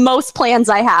the most plans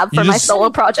I have for my solo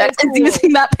project is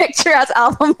using that picture as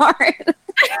album art.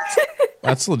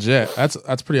 That's legit.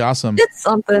 That's pretty awesome. It's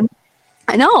something.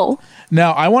 I know.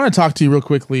 Now, I want to talk to you real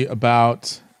quickly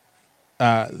about,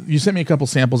 you sent me a couple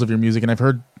samples of your music, and I've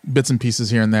heard bits and pieces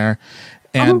here and there.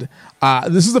 And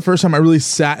this is the first time I really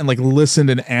sat and like listened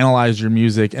and analyzed your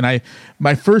music. And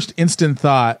my first instant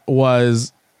thought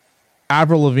was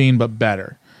Avril Lavigne, but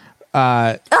better.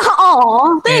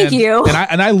 Oh, thank you.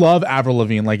 And I love Avril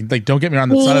Lavigne. Like don't get me wrong,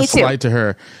 that's not a slight to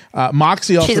her.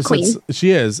 Moxie also She's a queen.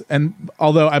 She is. And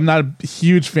although I'm not a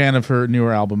huge fan of her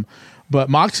newer album, but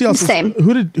Moxie also. Same.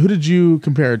 Who did you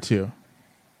compare it to?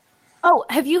 Oh,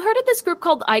 have you heard of this group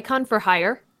called Icon for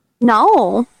Hire?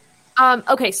 No.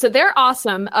 Okay, so they're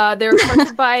awesome. They're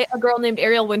fronted by a girl named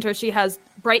Ariel Winter. She has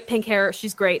bright pink hair.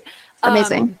 She's great.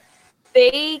 Amazing.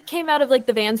 They came out of like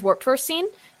the Vans Warped Tour scene.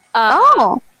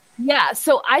 Yeah,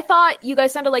 so I thought you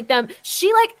guys sounded like them.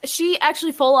 She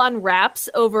actually full on raps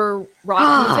over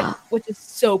rock music, which is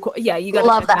so cool. Yeah, you gotta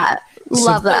love that.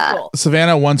 Love that.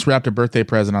 Savannah once wrapped a birthday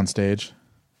present on stage.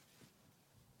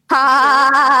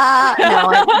 Ha!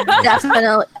 No,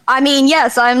 definitely. I mean,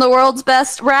 yes, I'm the world's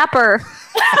best rapper.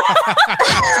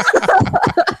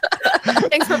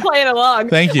 Thanks for playing along.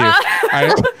 Thank you.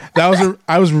 I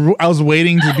was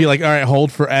waiting to be like, all right,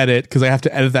 hold for edit because I have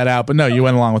to edit that out. But no, you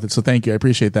went along with it, so thank you. I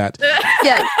appreciate that.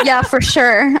 Yeah, for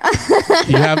sure.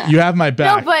 You have my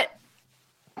back. No, but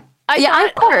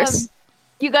of course.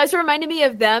 You guys reminded me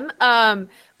of them,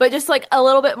 but just like a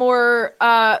little bit more,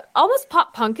 almost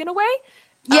pop punk in a way.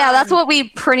 Yeah, that's what we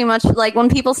pretty much like. When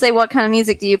people say, "What kind of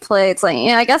music do you play?" It's like,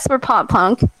 yeah, I guess we're pop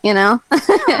punk. You know?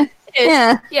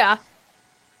 Yeah.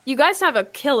 You guys have a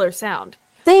killer sound.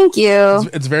 Thank you.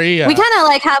 It's very. We kind of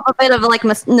like have a bit of like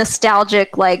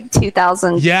nostalgic, like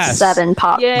 2007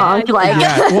 pop punk. Like,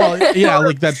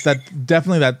 like that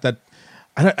definitely that.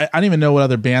 I don't even know what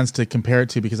other bands to compare it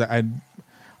to because I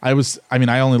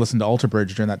only listened to Alter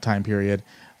Bridge during that time period.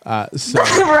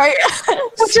 Right,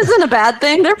 which isn't a bad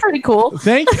thing. They're pretty cool.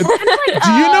 Thank you. Do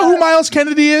you know who Miles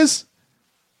Kennedy is?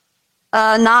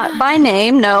 Not by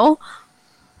name, no.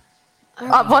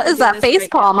 What is that?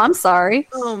 Facepalm. I'm sorry.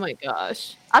 Oh my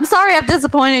gosh. I'm sorry I've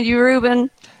disappointed you, Ruben.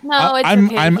 No, it's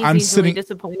okay. I'm sitting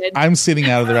disappointed. I'm sitting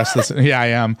out of the rest of this. Yeah, I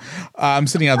am. I'm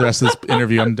sitting out of the rest of this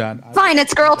interview. I'm done. Fine,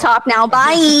 it's girl talk now.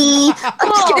 Bye.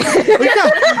 What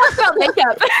about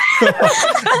makeup?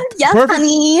 Yes,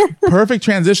 honey. Perfect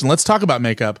transition. Let's talk about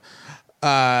makeup. You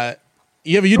have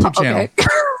a YouTube channel.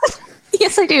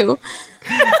 Yes, I do.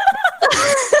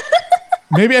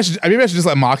 Maybe I should just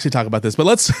let Moxie talk about this, but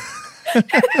let's. Well,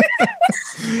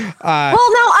 no,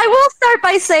 I will start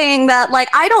by saying that, like,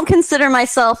 I don't consider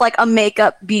myself like a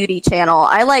makeup beauty channel.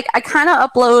 I kind of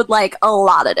upload like a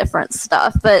lot of different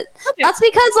stuff, but that's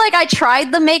because like I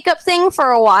tried the makeup thing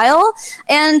for a while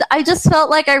and I just felt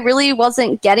like I really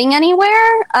wasn't getting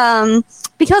anywhere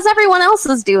because everyone else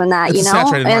was doing that, it's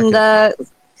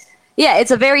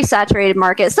it's a very saturated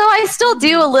market. So I still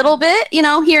do a little bit,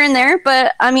 here and there.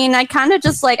 But I mean, I kind of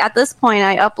just like at this point,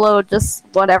 I upload just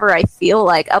whatever I feel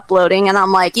like uploading. And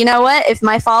I'm like, you know what? If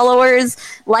my followers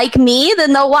like me,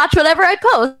 then they'll watch whatever I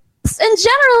post. And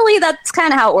generally, that's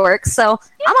kind of how it works. So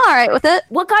I'm all right with it.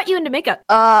 What got you into makeup?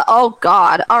 Oh,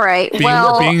 God. All right.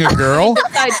 Being a girl?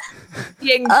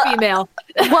 Being female.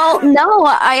 Well, no,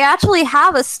 I actually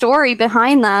have a story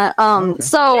behind that.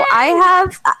 So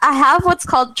I have what's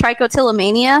called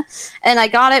trichotillomania, and I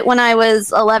got it when I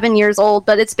was 11 years old.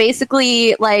 But it's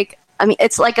basically like,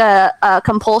 it's like a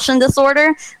compulsion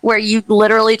disorder where you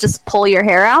literally just pull your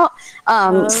hair out.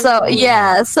 So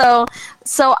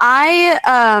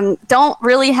I don't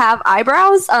really have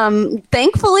eyebrows.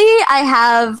 Thankfully, I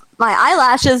have my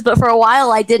eyelashes, but for a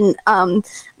while I didn't.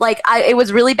 It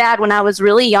was really bad when I was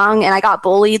really young, and I got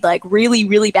bullied like really,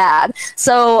 really bad.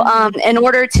 So in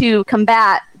order to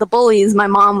combat the bullies, my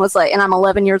mom was like, and I'm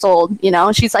 11 years old,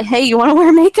 and she's like, "Hey, you want to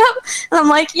wear makeup?" And I'm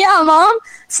like, "Yeah, Mom."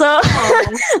 So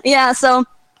so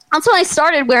that's when I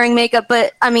started wearing makeup.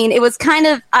 But I mean, it was kind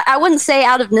of, I wouldn't say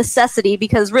out of necessity,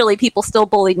 because really people still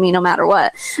bullied me no matter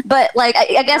what. But like,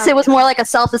 I guess it was more like a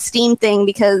self-esteem thing,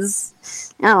 because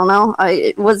I don't know,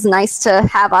 it was nice to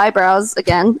have eyebrows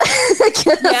again.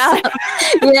 Yeah.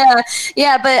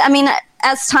 But I mean,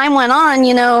 as time went on,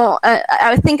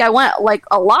 I think I went like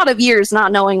a lot of years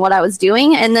not knowing what I was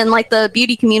doing. And then like the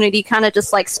beauty community kind of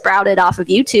just like sprouted off of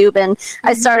YouTube. And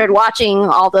I started watching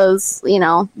all those,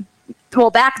 well,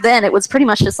 back then it was pretty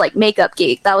much just like Makeup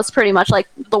Geek. That was pretty much like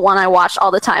the one I watched all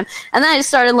the time. And then I just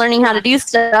started learning how to do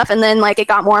stuff, and then like it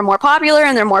got more and more popular,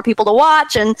 and there are more people to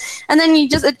watch, and then it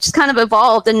just kind of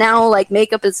evolved. And now like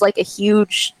makeup is like a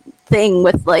huge thing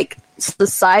with like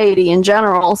society in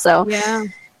general. So yeah.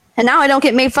 And now I don't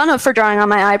get made fun of for drawing on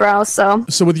my eyebrows. So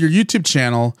with your YouTube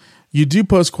channel, you do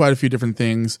post quite a few different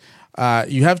things.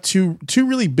 You have two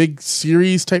really big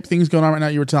series type things going on right now.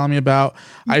 You were telling me about.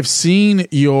 I've seen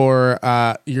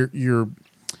I've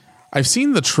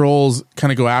seen the trolls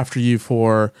kind of go after you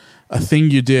for a thing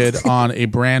you did on a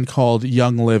brand called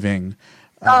Young Living.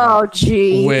 Oh,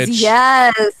 geez.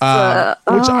 Yes.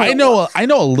 Which I know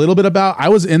a little bit about. I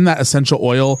was in that essential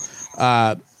oil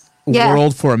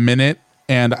world for a minute,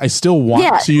 and I still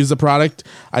want to use the product.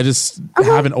 I just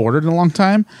haven't ordered in a long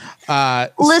time.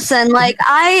 Listen, like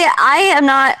I am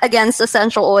not against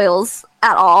essential oils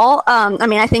at all. I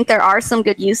mean, I think there are some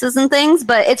good uses and things,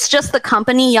 but it's just the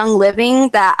company Young Living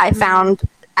that I found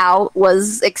out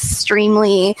was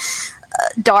extremely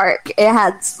dark. It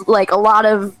had like a lot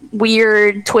of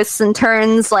weird twists and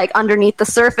turns like underneath the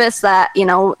surface that,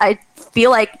 I feel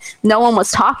like no one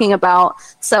was talking about.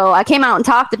 So I came out and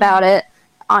talked about it.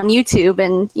 on YouTube,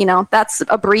 and that's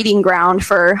a breeding ground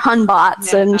for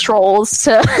hunbots and trolls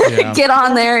to get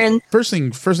on there. And first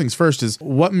things first is,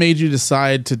 what made you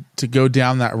decide to go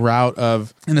down that route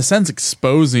of, in a sense,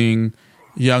 exposing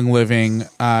Young Living?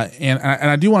 And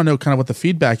I do want to know kind of what the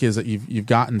feedback is that you've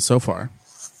gotten so far.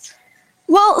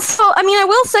 Well, so I mean, I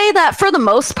will say that for the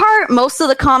most part, most of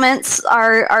the comments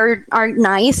are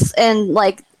nice and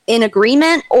like in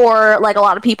agreement, or like a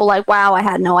lot of people like, wow, I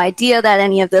had no idea that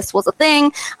any of this was a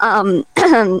thing. And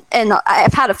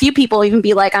I've had a few people even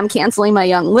be like, I'm canceling my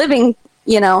Young Living,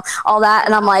 all that.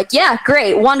 And I'm like, yeah,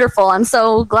 great, wonderful. I'm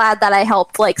so glad that I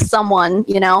helped like someone,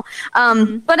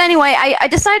 But anyway, I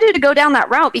decided to go down that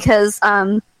route because,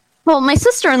 my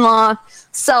sister-in-law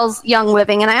sells Young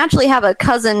Living, and I actually have a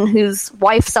cousin whose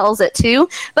wife sells it too.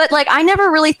 But like, I never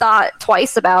really thought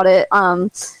twice about it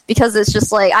because it's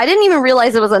just like, I didn't even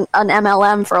realize it was an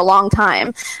MLM for a long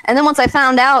time. And then once I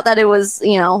found out that it was, an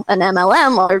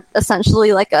MLM, or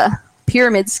essentially like a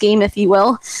pyramid scheme, if you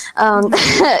will,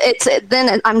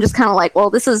 then I'm just kind of like, well,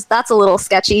 that's a little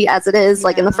sketchy as it is,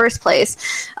 like in the first place.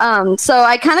 So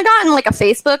I kind of got in like a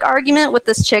Facebook argument with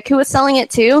this chick who was selling it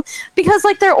too, because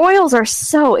like their oils are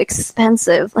so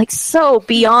expensive, like so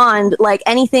beyond like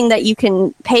anything that you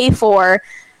can pay for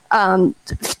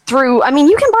through, I mean,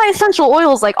 you can buy essential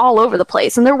oils like all over the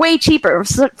place, and they're way cheaper.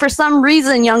 For some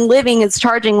reason, Young Living is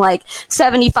charging like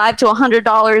 $75 to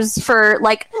 $100 for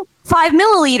like 5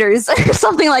 milliliters or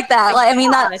something like that. Like, I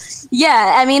mean,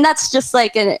 that's just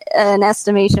like an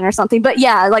estimation or something. But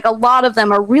yeah, like a lot of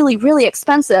them are really, really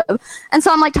expensive. And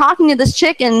so I'm like talking to this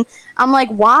chick, and I'm like,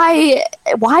 why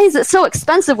is it so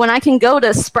expensive when I can go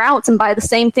to Sprouts and buy the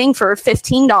same thing for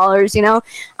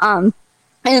 $15,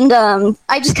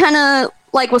 I just kind of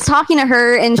like was talking to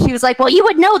her, and she was like, well, you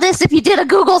would know this if you did a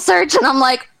Google search. And I'm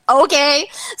like, okay.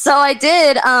 So I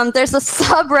did. There's a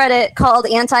subreddit called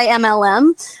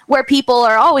Anti-MLM where people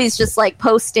are always just like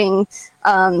posting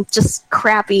just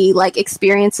crappy like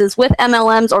experiences with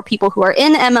MLMs or people who are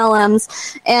in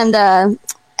MLMs. And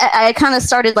I kind of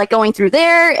started like going through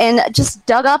there and just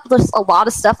dug up a lot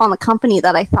of stuff on the company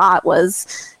that I thought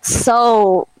was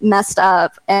so messed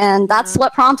up. And that's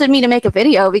what prompted me to make a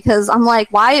video, because I'm like,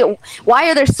 why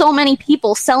are there so many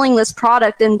people selling this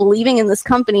product and believing in this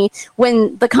company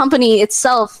when the company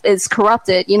itself is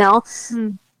corrupted,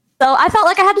 So I felt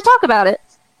like I had to talk about it.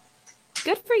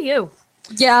 Good for you.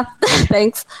 Yeah.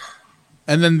 Thanks.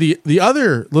 And then the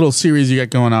other little series you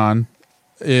got going on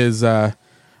is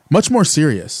much more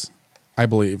serious, I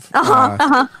believe.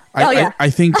 I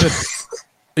think that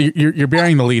you're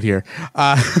bearing the lead here.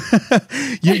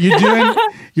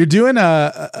 You're doing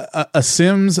a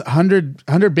Sims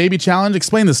 100 baby challenge.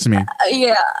 Explain this to me.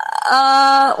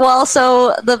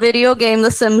 So the video game,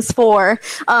 The Sims 4,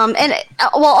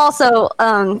 also,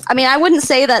 I mean, I wouldn't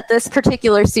say that this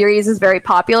particular series is very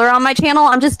popular on my channel.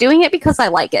 I'm just doing it because I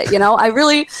like it.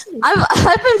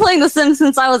 I've been playing The Sims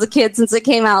since I was a kid, since it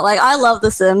came out. Like, I love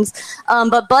The Sims.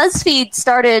 But BuzzFeed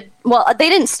started, they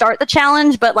didn't start the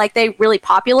challenge, but like they really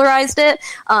popularized it.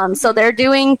 So they're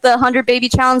doing the 100 baby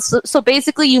challenge. So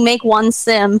basically you make one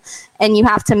sim, and you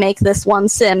have to make this one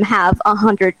sim have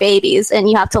 100 babies, and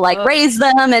you have to like raise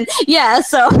them. And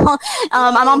so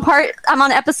I'm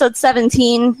on episode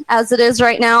 17 as it is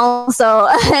right now. So,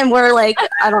 and we're like,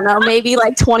 I don't know, maybe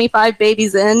like 25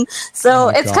 babies in. So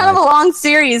it's kind of a long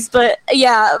series, but you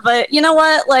know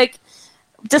what? Like,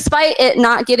 despite it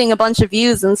not getting a bunch of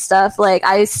views and stuff, like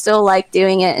I still like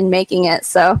doing it and making it.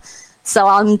 So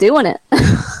I'm doing it.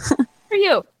 For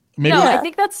you. I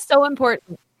think that's so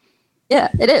important. Yeah,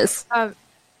 it is.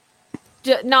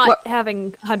 Not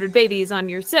having 100 babies on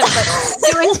your sim, but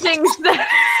doing things that...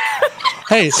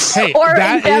 Hey, or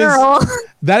in general.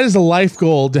 That is a life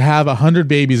goal, to have 100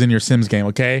 babies in your Sims game,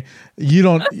 okay? You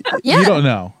don't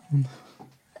know.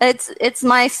 It's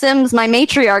my Sims, my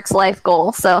matriarch's life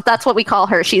goal. So that's what we call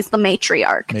her. She's the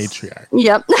matriarch. Matriarch.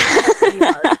 Yep.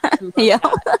 Yeah.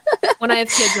 When I have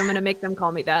kids, I'm going to make them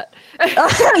call me that.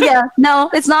 Yeah. No,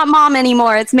 it's not mom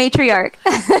anymore. It's matriarch.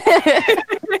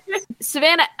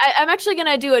 Savannah, I'm actually going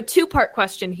to do a 2-part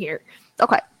question here.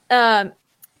 Okay.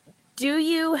 Do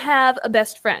you have a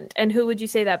best friend? And who would you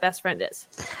say that best friend is?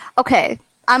 Okay.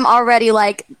 I'm already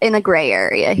like in a gray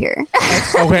area here.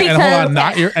 Okay, and hold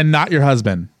on, not your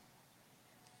husband.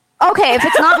 Okay, if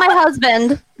it's not my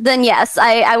husband, then yes,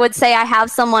 I would say I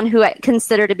have someone who I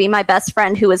consider to be my best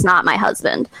friend who is not my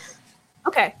husband.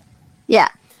 Okay. Yeah.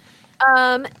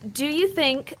 Do you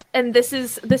think, and this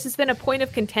has been a point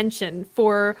of contention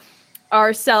for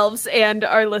ourselves and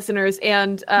our listeners,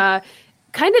 and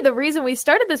kind of the reason we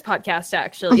started this podcast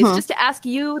actually is just to ask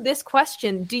you this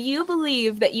question: do you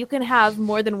believe that you can have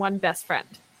more than one best friend?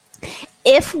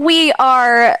 if we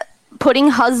are putting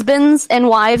husbands and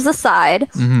wives aside,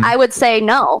 I would say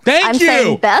no. I'm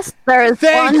saying best. There is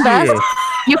one best.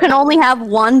 You can only have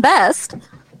one best.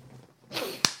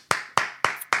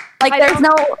 Like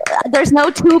there's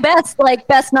no two best, like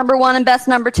best number one and best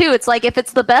number two. It's like if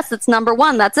it's the best, it's number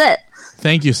one. That's it.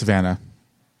 Thank you, Savannah.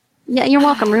 Yeah, you're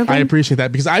welcome, Ruben. I appreciate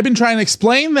that because I've been trying to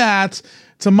explain that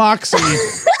to Moxie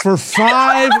for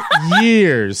 5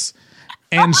 years.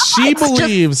 And she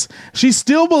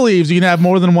still believes you can have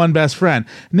more than one best friend.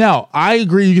 Now, I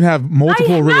agree you can have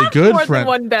multiple really good friends. More than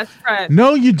one best friend.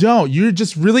 No, you don't. You're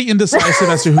just really indecisive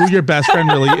as to who your best friend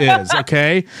really is,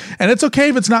 okay? And it's okay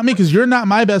if it's not me because you're not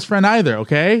my best friend either,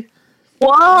 okay?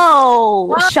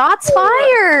 Whoa. Shots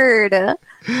fired.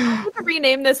 I'm going to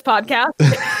rename this podcast.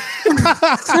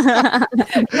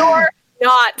 You're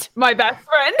not my best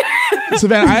friend.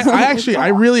 Savannah, I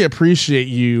really appreciate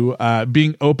you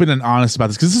being open and honest about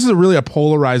this because this is really a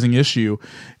polarizing issue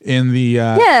in the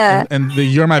in the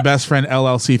You're My Best Friend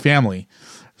LLC family.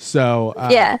 So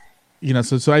you know,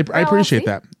 so I appreciate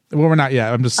that. Well, we're not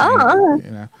yet. I'm just saying,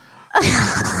 you know.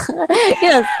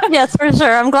 yes, for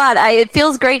sure. I'm glad. It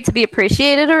feels great to be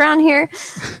appreciated around here.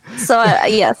 So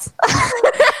yes.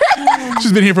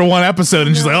 She's been here for one episode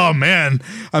and she's like, "Oh man,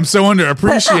 I'm so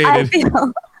underappreciated."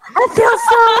 I feel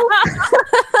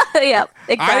so. Yeah,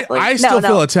 exactly. I still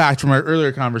feel attacked from our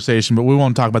earlier conversation, but we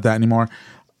won't talk about that anymore.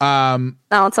 No,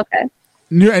 it's okay.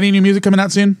 Any new music coming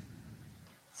out soon?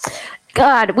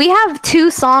 God, we have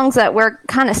 2 songs that we're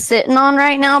kind of sitting on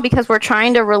right now because we're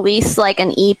trying to release like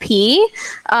an EP.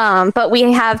 But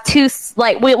we have 2,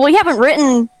 like we haven't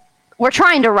written. We're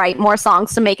trying to write more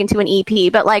songs to make into an EP,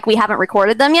 but like we haven't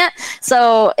recorded them yet.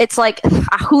 So it's like,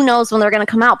 who knows when they're going to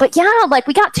come out? But yeah, like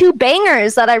we got 2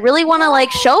 bangers that I really want to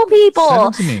like show people. Send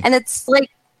them to me. And it's like,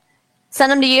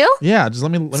 send them to you? Yeah, just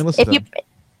let me listen to them.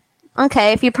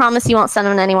 Okay, if you promise you won't send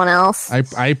them to anyone else. Can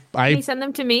you send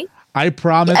them to me? I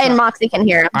promise. And Moxie can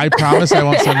hear them. I promise I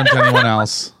won't send them to anyone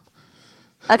else.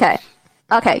 Okay.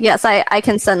 Yes, I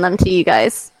can send them to you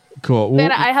guys. Cool.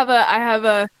 Man, I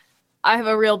have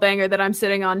a real banger that I'm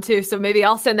sitting on too, so maybe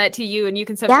I'll send that to you and you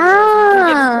can send me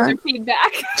your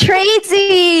feedback.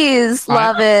 Tradesies!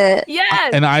 Love it.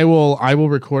 Yes. And I will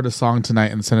record a song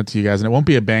tonight and send it to you guys, and it won't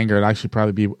be a banger. It'll actually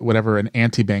probably be whatever an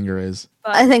anti-banger is.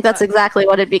 I think that's exactly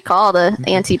what it'd be called, an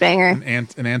anti-banger. An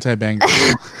anti-banger.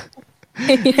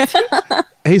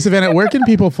 Hey, Savannah, where can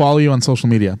people follow you on social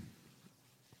media?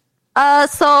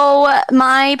 So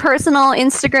my personal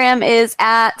Instagram is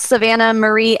at Savannah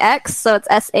Marie X. So it's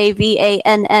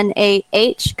SAVANNAH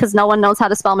because no one knows how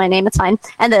to spell my name. It's fine.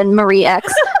 And then Marie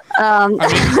X.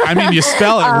 I mean, you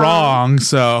spell it wrong,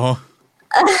 so.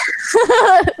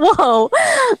 Whoa.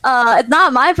 It's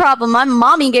not my problem. My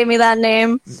mommy gave me that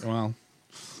name. Well.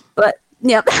 But,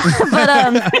 yep. But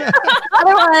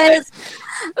otherwise,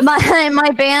 my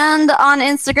band on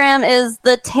Instagram is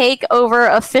The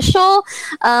Takeover Official,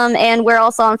 and we're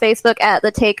also on Facebook at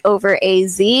The Takeover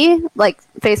AZ, like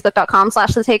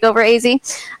facebook.com/The Takeover AZ.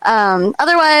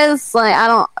 Otherwise,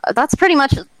 like that's pretty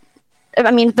much. I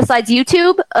mean, besides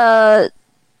YouTube,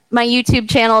 my YouTube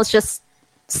channel is just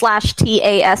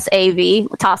 /TASAV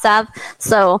TASAV.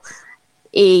 So.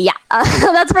 Yeah,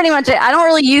 that's pretty much it. I don't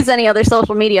really use any other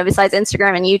social media besides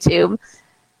Instagram and YouTube. All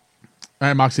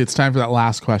right, Moxie, it's time for that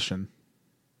last question.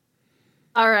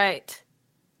 All right.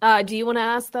 Do you want to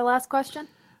ask the last question?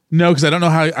 No, because I don't know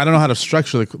how to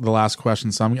structure the last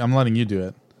question, so I'm letting you do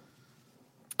it.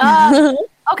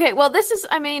 Okay, well,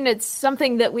 it's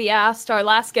something that we asked our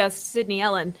last guest, Sydney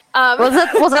Ellen. Was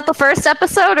that the first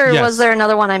episode, or Yes. was there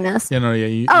another one I missed? Yeah, no,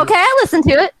 yeah. Okay, I listened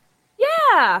to it.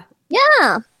 Yeah.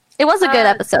 Yeah. It was a good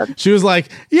episode. She was like,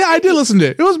 yeah, I did listen to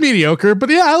it. It was mediocre,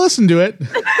 but yeah, I listened to it. It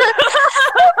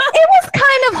was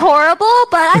kind of horrible,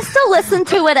 but I still listened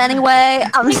to it anyway.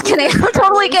 I'm just kidding. I'm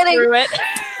totally kidding.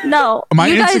 No, My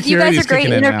you guys insecurity are is great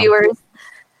kicking in now. interviewers.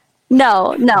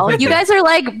 No, you guys are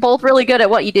like both really good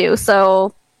at what you do.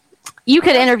 So you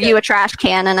could interview a trash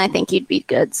can, and I think you'd be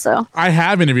good. So I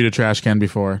have interviewed a trash can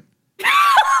before.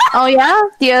 Oh yeah,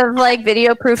 do you have like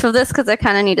video proof of this? Because I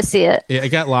kind of need to see it. Yeah, it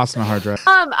got lost on a hard drive.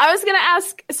 I was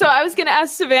gonna ask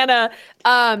Savannah.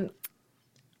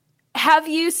 Have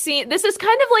you seen? This is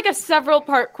kind of like a several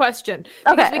part question.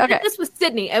 Because we did this with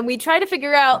Sydney, and we try to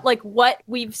figure out like what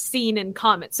we've seen in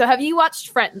comics. So, have you watched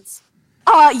Friends?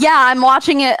 Yeah, I'm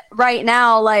watching it right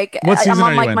now. Like What season I'm on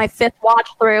are you like in? my 5th watch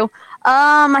through.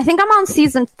 I think I'm on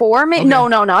season 4. Maybe. Okay.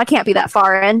 No, I can't be that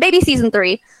far in. Maybe season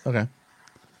 3. Okay.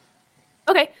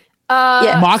 Okay.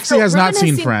 Yeah. Moxie has not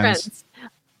Ruben seen Friends.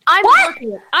 I'm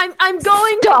working it. I'm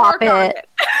going Stop to work on it. it.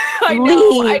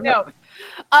 I know.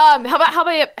 How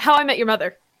about How I Met Your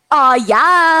Mother? Oh,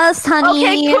 yes, honey.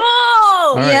 Okay, cool.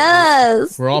 All right.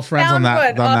 Yes. We're all friends on Sounds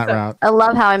that good. Awesome. route. I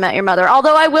love How I Met Your Mother.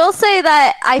 Although I will say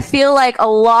that I feel like a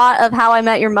lot of How I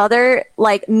Met Your Mother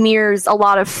like mirrors a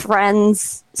lot of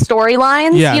Friends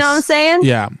storylines. Yes. You know what I'm saying?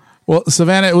 Yeah. Well,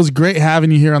 Savannah, it was great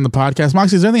having you here on the podcast.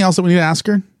 Moxie, is there anything else that we need to ask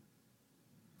her?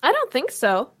 I don't think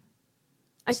so.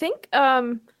 I think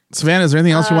Savannah, is there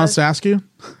anything else you want us to ask you?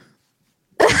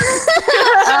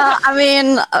 I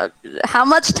mean, how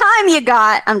much time you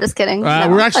got? I'm just kidding. No,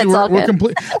 We're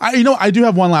complete. I do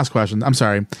have one last question. I'm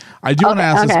sorry. I do want to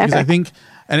ask this because I think,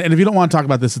 and if you don't want to talk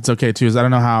about this, it's okay too. Is I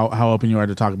don't know how open you are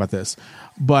to talk about this,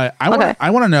 but I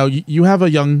want to know. You have a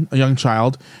young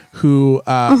child who,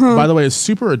 by the way, is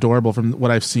super adorable from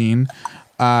what I've seen.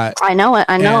 I know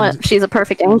it. She's a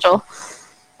perfect angel.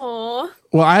 Aww.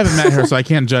 Well, I haven't met her, so I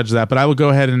can't judge that, but I will go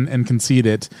ahead and concede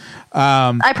it.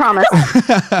 I promise.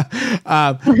 But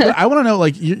I want to know,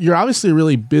 like, you're obviously a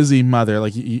really busy mother.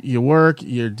 Like, you work,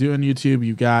 you're doing YouTube,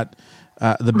 you got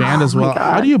the band as well.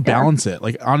 God, how do you balance it?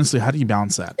 Like, honestly, how do you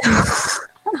balance that?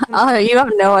 You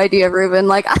have no idea, Ruben.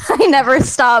 Like, I never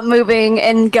stop moving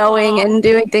and going and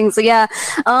doing things. So, yeah.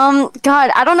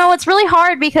 God, I don't know. It's really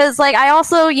hard because, like, I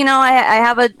also, I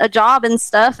have a job and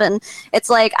stuff. And it's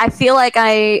like, I feel like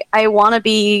I want to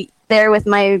be there with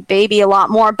my baby a lot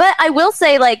more. But I will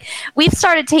say, like, we've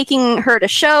started taking her to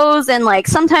shows and, like,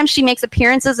 sometimes she makes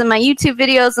appearances in my YouTube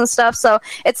videos and stuff. So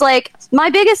it's like, my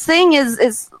biggest thing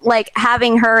is like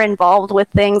having her involved with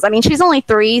things. I mean, she's only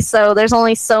 3, so there's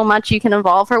only so much you can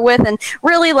involve her with. And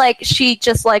really, like, she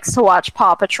just likes to watch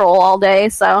Paw Patrol all day.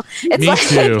 So it's Me like,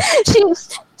 too.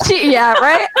 she yeah,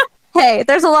 right? Hey,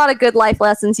 there's a lot of good life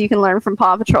lessons you can learn from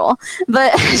Paw Patrol.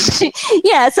 But so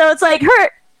it's like her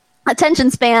attention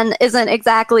span isn't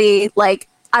exactly like,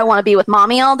 I want to be with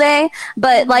mommy all day,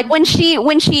 but like when she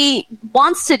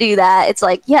wants to do that, it's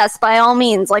like, yes, by all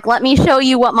means, like, let me show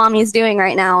you what mommy's doing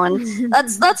right now. And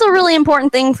that's a really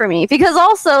important thing for me, because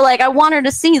also, like, I want her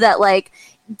to see that, like,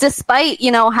 despite,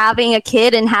 having a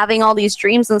kid and having all these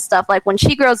dreams and stuff, like, when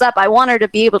she grows up, I want her to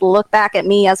be able to look back at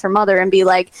me as her mother and be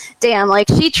like, damn, like,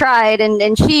 she tried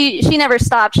and she never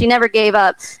stopped. She never gave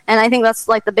up. And I think that's,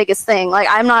 like, the biggest thing. Like,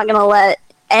 I'm not going to let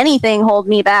anything hold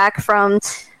me back from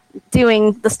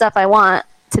doing the stuff I want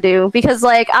to do, because,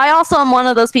 like, I also am one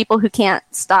of those people who can't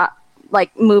stop,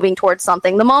 like, moving towards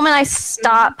something. The moment I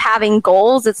stop having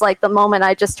goals, it's like the moment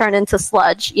I just turn into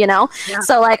sludge,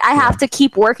 So, like, I have to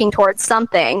keep working towards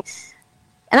something,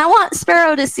 and I want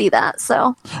Sparrow to see that.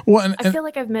 So, Well, I feel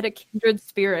like I've met a kindred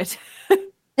spirit.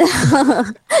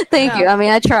 thank you. I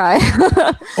mean, I try.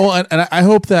 well, and I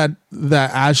hope that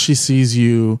as she sees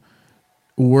you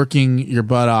working your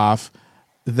butt off,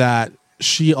 that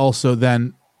she also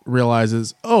then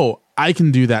realizes, oh, I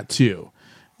can do that too.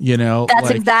 That's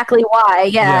like, exactly why.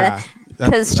 Yeah.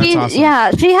 Because she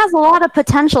awesome. She has a lot of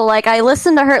potential. Like, I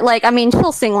listen to her, like, I mean,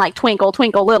 she'll sing like Twinkle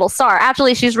Twinkle Little Star.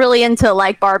 Actually, she's really into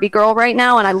like Barbie Girl right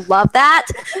now, and I love that.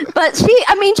 But she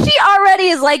already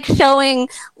is like showing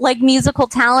like musical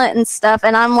talent and stuff,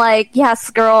 and I'm like, yes,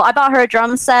 girl. I bought her a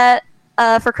drum set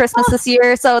for Christmas this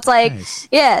year, so it's like, nice.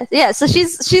 yeah. So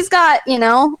she's got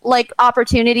like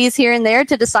opportunities here and there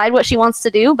to decide what she wants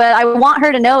to do, but I want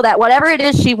her to know that whatever it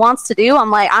is she wants to do,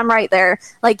 I'm right there.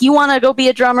 Like, you want to go be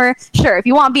a drummer? Sure. If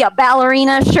you want to be a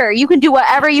ballerina, sure. You can do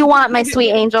whatever you want, my sweet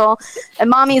angel, and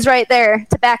mommy's right there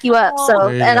to back you up. So,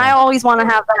 and I always want to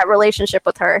have that relationship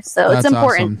with her. So it's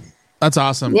important. Awesome. That's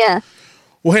awesome. Yeah.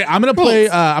 Well, hey, I'm gonna play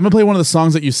one of the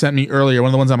songs that you sent me earlier. One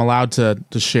of the ones I'm allowed to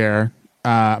share.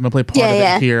 I'm gonna play part of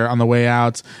it here on the way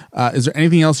out. Is there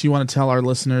anything else you want to tell our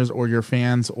listeners or your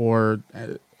fans or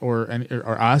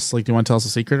us? Like, do you want to tell us a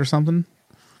secret or something?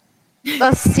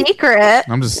 A secret?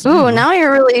 I'm just. Now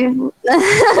you're really.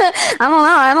 I don't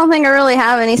know. I don't think I really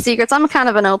have any secrets. I'm kind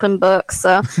of an open book,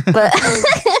 so. But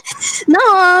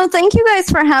no, thank you guys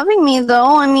for having me,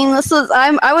 though. I mean,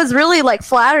 I was really like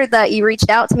flattered that you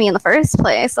reached out to me in the first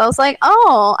place. I was like,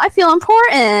 oh, I feel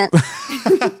important.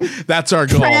 That's our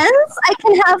goal. Friends? I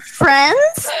can have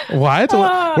friends? What?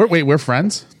 We're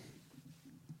friends?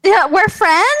 Yeah, we're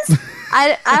friends?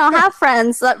 I don't have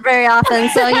friends very often,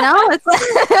 so it's like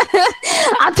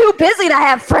I'm too busy to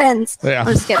have friends. Yeah.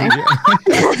 I'm just kidding.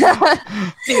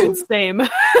 Dude, same.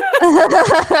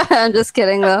 I'm just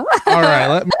kidding, though. All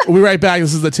right, we'll be right back.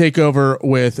 This is the Takeover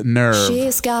with Nerve.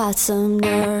 She's got some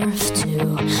nerve to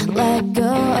let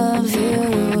go of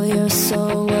you. You're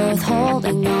so worth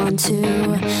holding on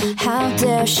to. How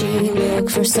dare she look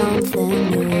for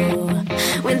something new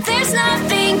when there's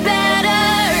nothing better?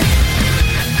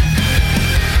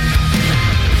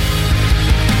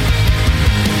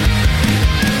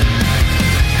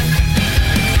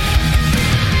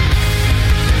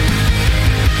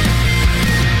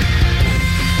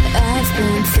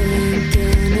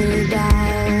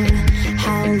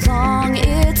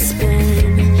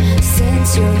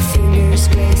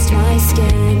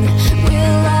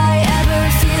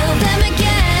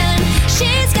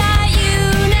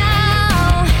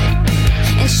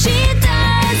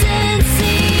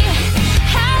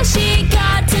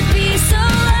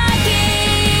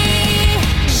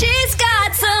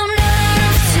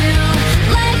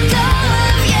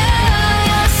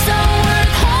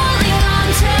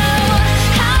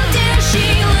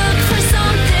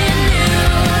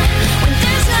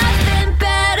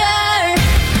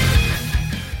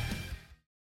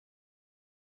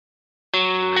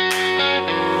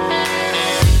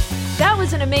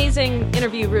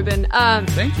 interview, Ruben.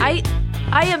 Thank you.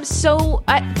 I am so.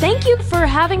 Thank you for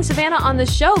having Savannah on the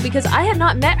show because I had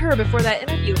not met her before that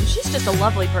interview, and she's just a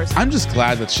lovely person. I'm just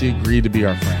glad that she agreed to be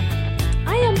our friend.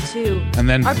 I am too. And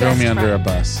then Our throw best me under friend. a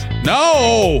bus.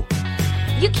 No!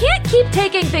 You can't keep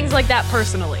taking things like that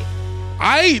personally.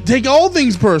 I take all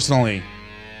things personally.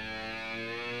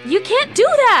 You can't do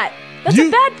that. That's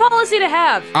a bad policy to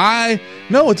have.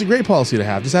 No, it's a great policy to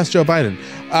have. Just ask Joe Biden.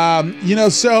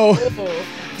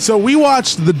 So we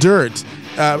watched The Dirt,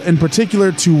 in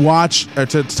particular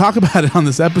to talk about it on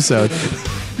this episode.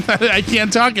 I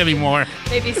can't talk anymore.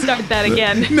 Maybe start that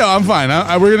again. No, I'm fine.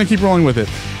 We're going to keep rolling with it.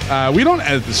 We don't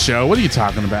edit the show. What are you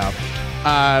talking about?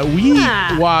 We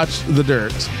watched The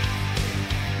Dirt.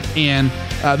 And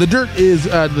The Dirt is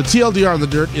the TLDR on The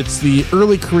Dirt. It's the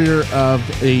early career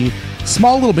of a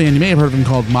small little band. You may have heard of them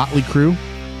called Motley Crue.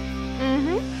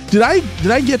 Mm-hmm. Did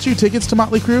I get you tickets to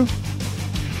Motley Crue?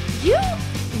 You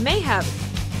may have.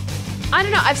 I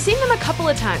don't know. I've seen them a couple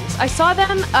of times. I saw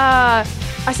them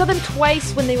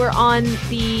twice when they were on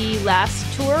the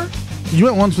last tour. You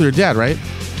went once with your dad, right?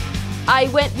 I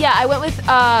went with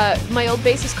my old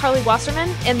bassist Carly Wasserman,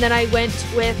 and then I went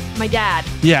with my dad.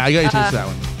 Yeah, I got you tickets to that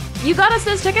one. You got us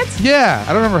those tickets? Yeah,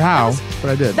 I don't remember how, but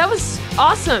I did. That was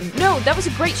awesome. No, that was a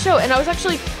great show, and I was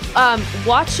actually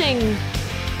watching.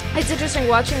 It's interesting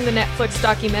watching the Netflix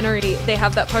documentary. They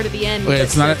have that part at the end. Wait,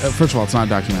 it's not. First of all, it's not a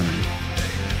documentary.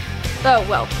 Oh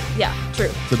well, yeah,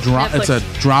 true. It's a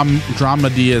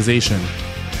dramatization.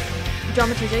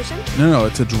 Dramatization? No,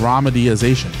 it's a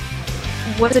dramatization.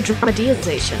 What's a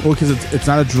dramatization? Well, because it's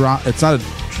not a drama. It's not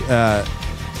a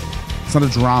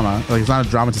drama. Like it's not a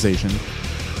dramatization,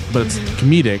 but it's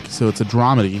comedic. So it's a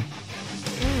dramedy.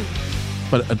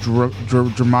 But a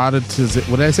dramatization.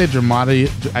 What did I say? I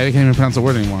can't even pronounce the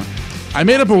word anymore. I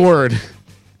made up a word.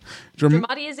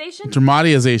 Dramatization?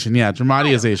 Dramatization. Yeah,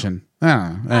 dramatization.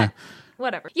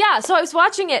 Whatever. Yeah, so I was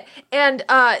watching it, and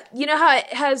you know how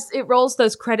it rolls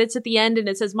those credits at the end, and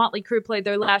it says Motley Crue played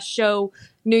their last show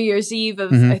New Year's Eve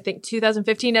of I think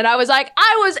 2015, and I was like,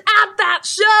 I was at that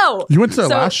show. You went to the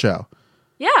last show.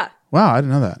 Yeah. Wow, I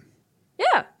didn't know that.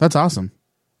 Yeah. That's awesome.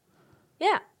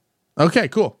 Yeah. Okay,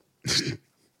 cool.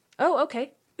 Oh,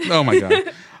 okay. Oh my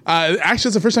god. Actually,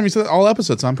 it's the first time you said that all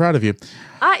episodes, so I'm proud of you.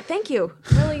 Thank you.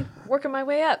 Really working my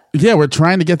way up. Yeah, we're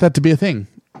trying to get that to be a thing.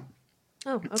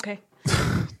 Oh, okay.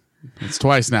 It's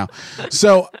twice now.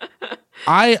 So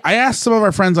I asked some of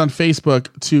our friends on Facebook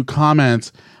to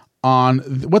comment on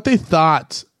what they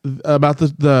thought about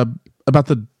the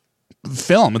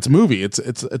film. It's a movie. It's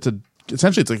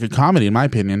essentially like a comedy, in my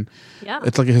opinion. Yeah.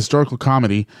 It's like a historical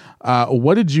comedy.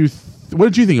 What did you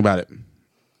think about it?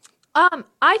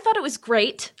 I thought it was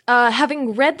great.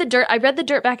 Having read The Dirt, I read The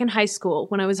Dirt back in high school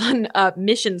when I was on a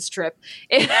missions trip.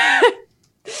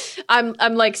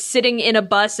 I'm like sitting in a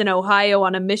bus in Ohio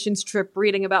on a missions trip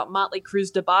reading about Motley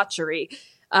Crue's debauchery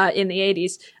in the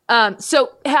 80s.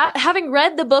 So having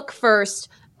read the book first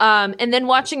and then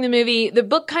watching the movie, the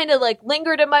book kind of like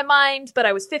lingered in my mind, but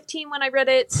I was 15 when I read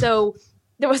it, so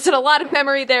there wasn't a lot of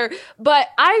memory there. But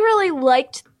I really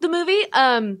liked the movie.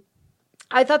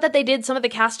 I thought that they did some of the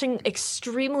casting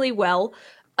extremely well.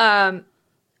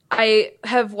 I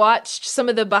have watched some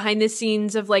of the behind the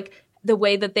scenes of like the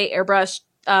way that they airbrushed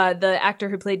the actor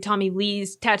who played Tommy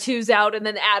Lee's tattoos out and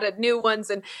then added new ones.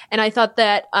 And I thought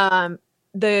that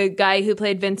the guy who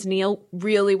played Vince Neil,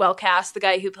 really well cast. The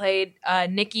guy who played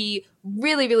Nikki,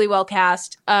 really, really well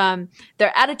cast.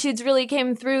 Their attitudes really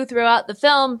came throughout the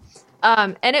film.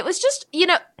 And it was just,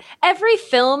 every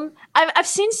film, I've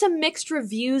seen some mixed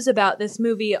reviews about this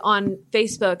movie on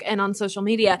Facebook and on social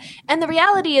media. And the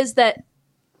reality is that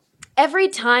every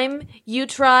time you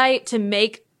try to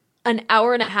make an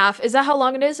hour and a half, is that how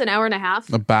long it is? An hour and a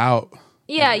half? About.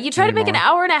 Yeah, you try to make an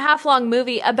hour and a half long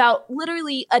movie about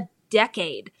literally a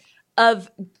decade of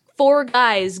 4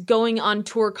 guys going on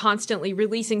tour constantly,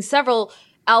 releasing several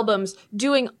albums,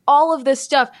 doing all of this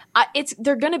stuff.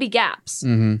 They're going to be gaps.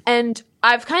 Mm-hmm. And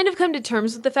I've kind of come to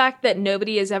terms with the fact that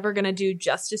nobody is ever going to do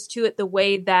justice to it the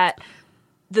way that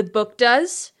the book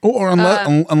does. Or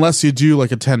unless you do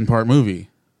like a 10-part movie.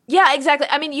 Yeah, exactly.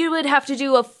 I mean, you would have to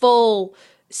do a full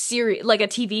series, like a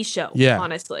TV show,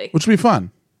 honestly. Which would be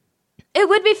fun. It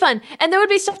would be fun, and there would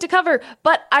be stuff to cover,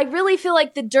 but I really feel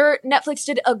like The Dirt, Netflix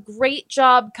did a great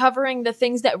job covering the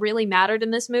things that really mattered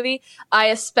in this movie. I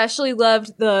especially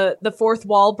loved the fourth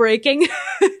wall breaking.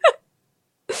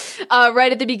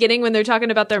 Right at the beginning when they're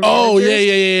talking about their managers. Oh,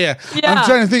 yeah. I'm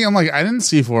trying to think. I'm like, I didn't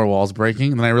see 4 walls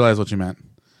breaking, and then I realized what you meant.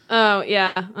 Oh,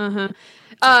 yeah.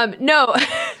 No.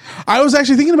 I was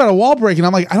actually thinking about a wall breaking.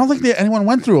 I'm like, I don't think anyone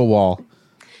went through a wall.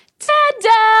 Tear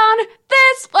down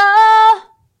this wall.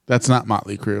 That's not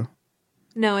Motley Crue.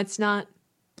 No, it's not.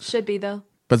 Should be though.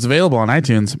 But it's available on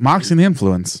iTunes. Moxie and the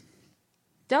Influence.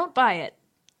 Don't buy it.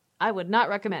 I would not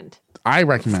recommend. I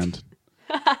recommend.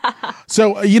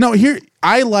 So, here,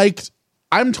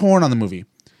 I'm torn on the movie.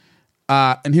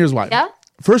 And here's why. Yeah?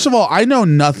 First of all, I know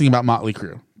nothing about Motley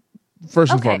Crue.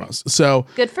 First and foremost. So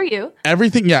good for you.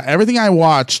 Everything I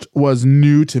watched was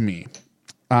new to me.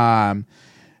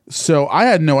 So I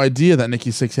had no idea that Nikki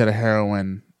Sixx had a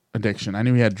heroin addiction. I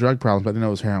knew he had drug problems, but I didn't know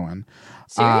it was heroin.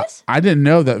 Serious? I didn't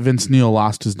know that Vince Neil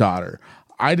lost his daughter.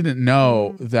 I didn't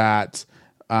know that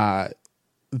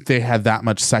they had that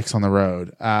much sex on the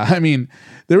road.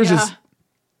 There was just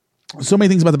so many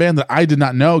things about the band that I did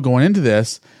not know going into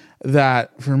this,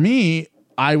 that for me,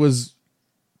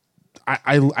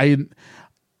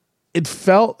 it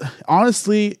felt,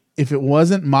 honestly, if it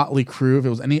wasn't Motley Crue, if it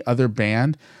was any other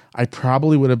band, I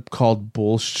probably would have called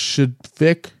bullshit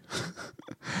fic.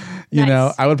 You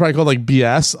know, I would probably call like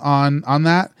BS on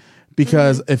that,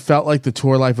 because it felt like the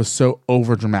tour life was so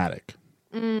over dramatic.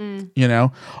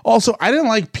 Also, I didn't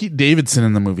like Pete Davidson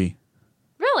in the movie.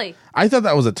 Really? I thought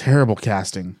that was a terrible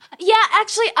casting. Yeah,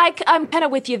 actually, I'm kind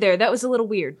of with you there. That was a little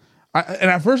weird.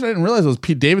 And at first I didn't realize it was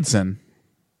Pete Davidson.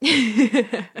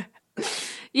 Yeah,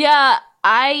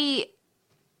 I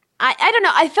don't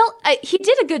know. I felt he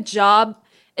did a good job.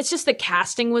 It's just the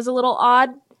casting was a little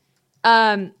odd.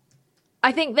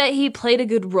 I think that he played a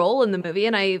good role in the movie,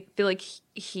 and I feel like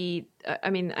he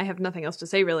I have nothing else to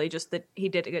say really, just that he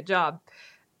did a good job.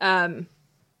 But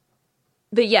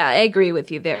yeah, I agree with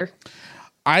you there.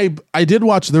 I did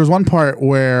watch, there was one part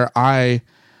where I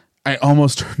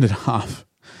almost turned it off.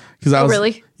 Because I was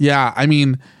really? Yeah,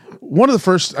 one of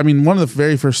the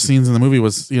very first scenes in the movie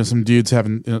was, some dudes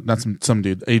having,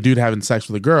 a dude having sex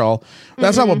with a girl.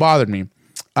 That's not what bothered me.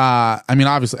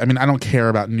 Obviously, I don't care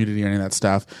about nudity or any of that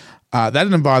stuff. That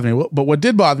didn't bother me. But what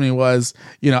did bother me was,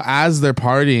 as they're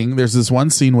partying, there's this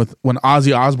one scene when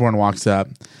Ozzy Osbourne walks up,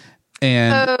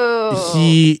 and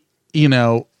he,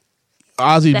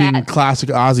 Ozzy being classic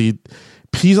Ozzy,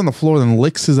 pees on the floor, then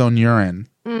licks his own urine.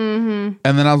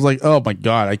 And then I was like, oh my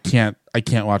God, I can't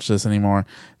watch this anymore.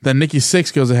 Then Nikki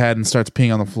Sixx goes ahead and starts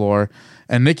peeing on the floor,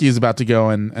 and Nikki is about to go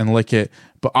and lick it,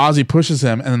 but Ozzy pushes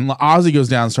him, and then Ozzy goes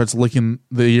down and starts licking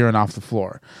the urine off the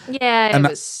floor. Yeah, and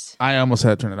I almost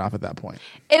had to turn it off at that point.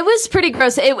 It was pretty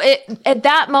gross. It at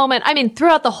that moment,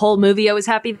 throughout the whole movie, I was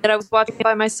happy that I was watching it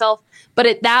by myself, but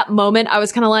at that moment, I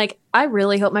was kind of like, I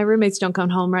really hope my roommates don't come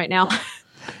home right now.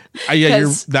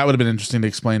 That would have been interesting to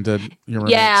explain to your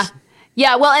roommates.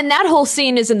 Yeah, well, and that whole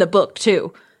scene is in the book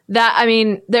too.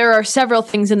 There are several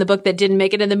things in the book that didn't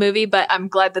make it in the movie, but I'm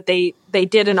glad that they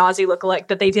did an Ozzy lookalike,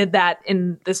 that they did that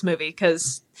in this movie,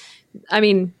 because,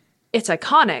 it's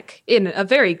iconic in a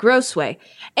very gross way.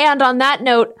 And on that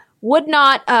note,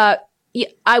 I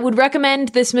would recommend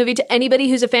this movie to anybody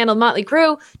who's a fan of Motley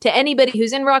Crue, to anybody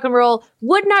who's in rock and roll.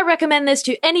 Would not recommend this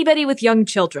to anybody with young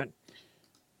children.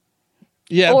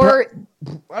 Yeah,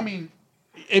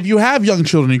 if you have young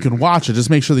children, you can watch it. Just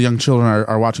make sure the young children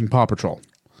are watching Paw Patrol.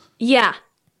 Yeah.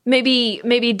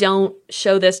 Maybe don't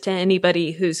show this to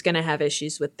anybody who's going to have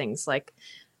issues with things like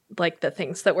the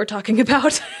things that we're talking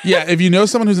about. Yeah, if you know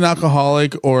someone who's an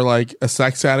alcoholic or like a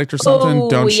sex addict or something,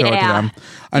 don't show it to them.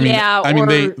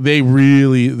 They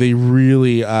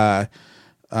really I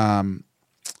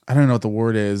don't know what the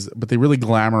word is, but they really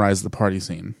glamorize the party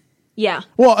scene. Yeah.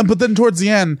 Well, but then towards the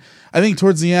end,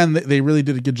 they really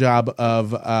did a good job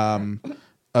of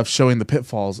showing the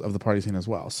pitfalls of the party scene as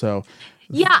well. So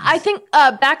yeah, I think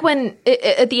back when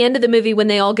at the end of the movie, when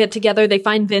they all get together, they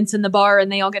find Vince in the bar, and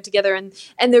they all get together, and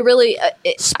they're really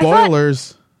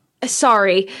spoilers.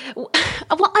 Sorry. Well,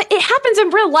 it happens in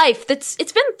real life. It's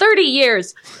been 30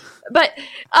 years, but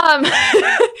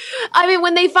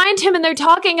when they find him and they're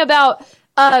talking about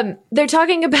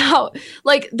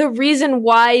like the reason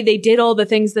why they did all the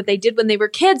things that they did when they were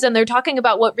kids, and they're talking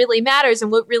about what really matters, and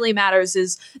what really matters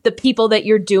is the people that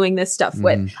you're doing this stuff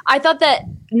with. I thought that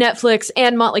Netflix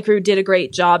and Motley Crue did a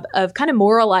great job of kind of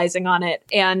moralizing on it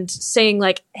and saying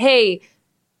like, hey,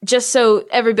 just so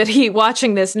everybody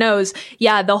watching this knows,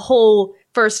 the whole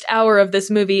first hour of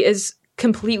this movie is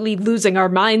completely losing our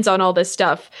minds on all this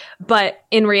stuff, but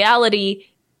in reality,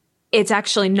 it's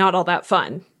actually not all that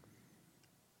fun.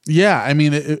 Yeah,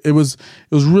 it was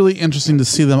really interesting to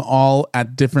see them all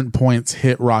at different points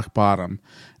hit rock bottom,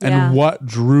 and what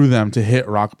drew them to hit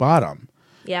rock bottom.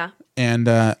 Yeah. And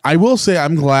I will say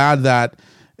I'm glad that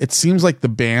it seems like the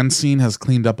band scene has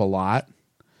cleaned up a lot.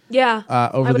 Yeah.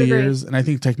 Over the years, and I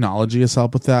think technology has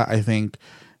helped with that. I think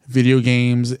video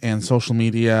games and social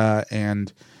media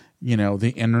and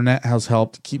the internet has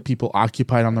helped keep people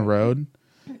occupied on the road.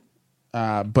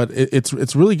 But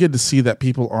it's really good to see that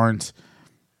people aren't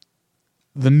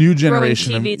the new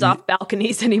generation throwing TVs off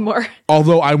balconies anymore.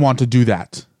 Although I want to do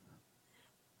that.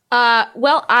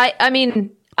 Well, I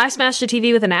mean, I smashed a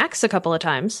TV with an axe a couple of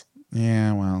times.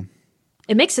 Yeah, well.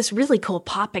 It makes this really cool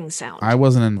popping sound. I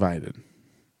wasn't invited.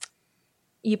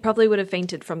 You probably would have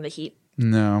fainted from the heat.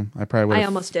 No, I probably would have. I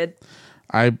almost did.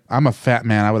 I'm a fat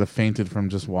man. I would have fainted from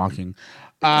just walking.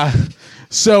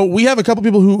 So we have a couple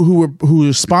people who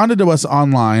responded to us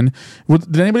online.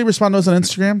 Did anybody respond to us on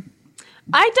Instagram?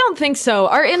 I don't think so.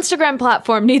 Our Instagram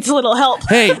platform needs a little help.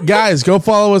 Hey, guys, go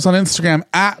follow us on Instagram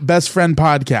at Best Friend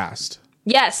Podcast.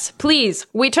 Yes, please.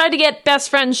 We tried to get Best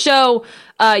Friend Show,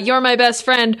 You're My Best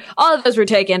Friend. All of those were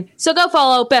taken. So go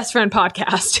follow Best Friend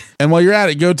Podcast. And while you're at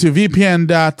it, go to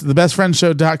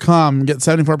vpn.thebestfriendshow.com. Get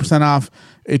 74% off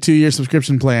a 2-year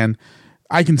subscription plan.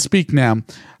 I can speak now.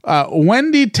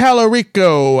 Wendy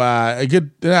Tallarico, a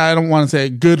good, I don't want to say a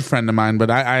good friend of mine,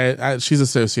 but she's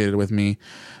associated with me.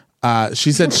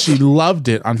 She said she loved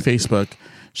it on Facebook.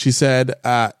 She said,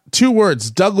 2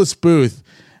 words, Douglas Booth.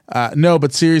 No,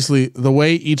 but seriously, the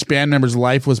way each band member's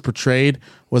life was portrayed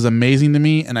was amazing to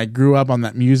me, and I grew up on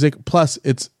that music. Plus,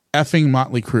 it's effing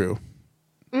Motley Crue.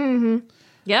 Mm-hmm.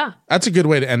 Yeah. That's a good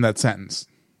way to end that sentence.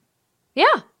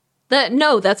 Yeah.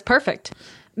 That's perfect.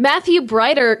 Matthew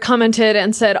Brighter commented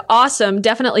and said, awesome,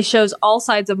 definitely shows all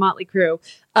sides of Motley Crue.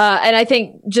 And I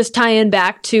think just tying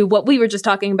back to what we were just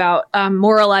talking about,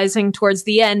 moralizing towards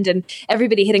the end and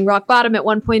everybody hitting rock bottom at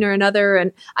one point or another.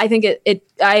 And I think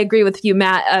I agree with you,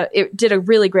 Matt. It did a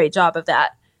really great job of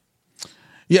that.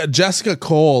 Yeah. Jessica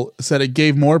Cole said it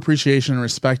gave more appreciation and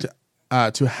respect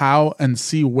to how and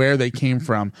see where they came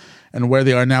from and where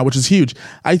they are now, which is huge.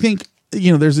 I think,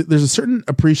 there's a certain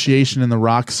appreciation in the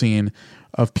rock scene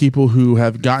of people who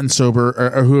have gotten sober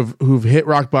or who've hit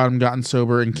rock bottom, gotten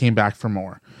sober, and came back for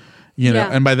more.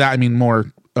 And by that I mean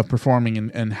more of performing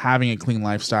and having a clean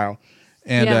lifestyle.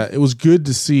 And it was good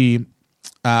to see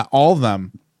all of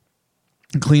them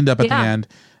cleaned up at the end.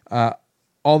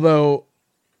 Although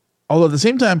at the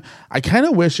same time, I kind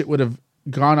of wish it would have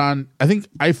gone on.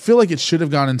 I feel like it should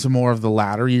have gone into more of the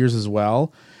latter years as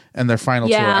well, and their final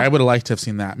tour. I would have liked to have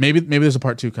seen that. Maybe there's a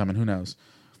part 2 coming. Who knows?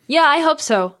 Yeah, I hope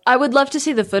so. I would love to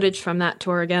see the footage from that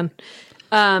tour again.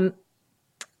 John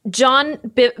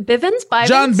Bivens?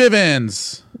 John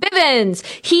Bivens. Bivens.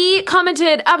 He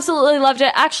commented, absolutely loved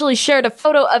it. Actually shared a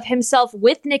photo of himself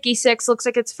with Nikki Sixx. Looks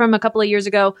like it's from a couple of years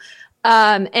ago.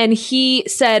 And he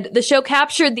said the show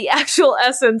captured the actual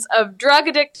essence of drug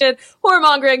addicted,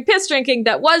 whoremongering, piss drinking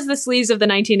that was the sleaze of the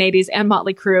 1980s and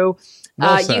Motley Crue.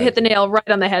 You hit the nail right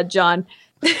on the head, John.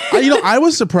 I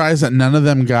was surprised that none of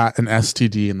them got an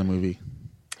STD in the movie.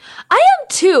 I am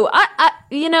too. I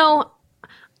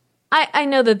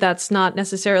know that that's not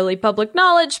necessarily public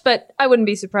knowledge, but I wouldn't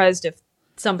be surprised if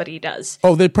somebody does.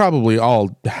 Oh, they probably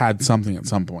all had something at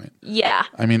some point. Yeah.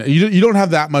 I mean, you don't have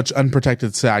that much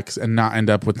unprotected sex and not end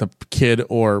up with a kid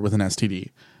or with an STD.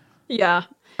 Yeah.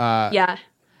 Yeah.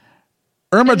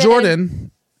 Irma Jordan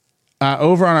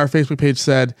over on our Facebook page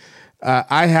said,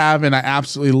 I have, and I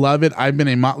absolutely love it. I've been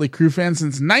a Motley Crue fan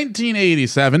since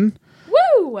 1987.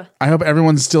 Woo! I hope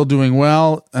everyone's still doing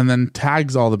well, and then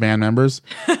tags all the band members.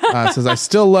 Says, I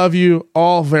still love you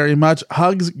all very much.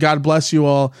 Hugs, God bless you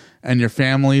all, and your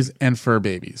families and fur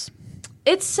babies.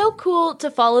 It's so cool to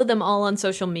follow them all on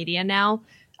social media now,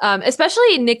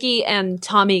 especially Nikki and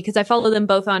Tommy, because I follow them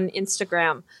both on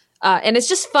Instagram. And it's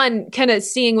just fun kind of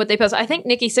seeing what they post. I think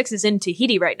Nikki Sixx is in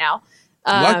Tahiti right now.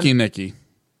 Lucky Nikki.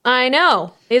 I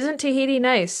know. Isn't Tahiti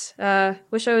nice?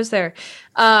 Wish I was there.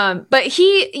 But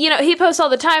he posts all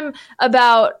the time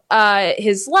about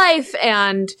his life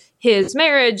and his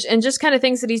marriage and just kind of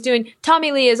things that he's doing.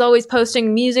 Tommy Lee is always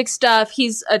posting music stuff.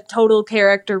 He's a total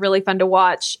character, really fun to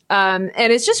watch. And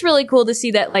it's just really cool to see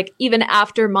that, like, even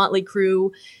after Motley Crue,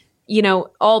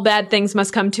 all bad things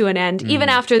must come to an end. Even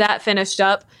after that finished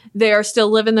up, they are still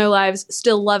living their lives,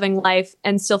 still loving life,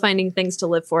 and still finding things to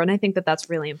live for. And I think that that's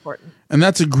really important. And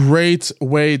that's a great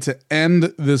way to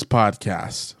end this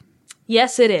podcast.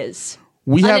 Yes, it is.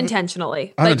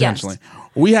 Unintentionally. Yes.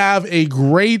 We have a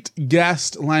great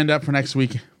guest lined up for next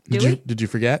week. Did you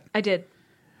forget? I did.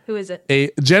 Who is it? A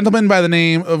gentleman by the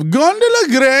name of Gondola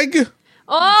Greg.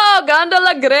 Oh,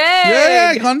 Gondola Greg.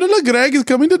 Yeah, Gondola Greg is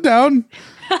coming to town.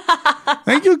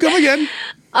 Thank you. Come again.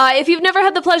 If you've never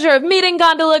had the pleasure of meeting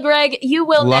Gondola Greg, you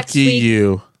will next week. Lucky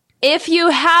you. If you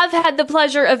have had the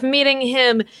pleasure of meeting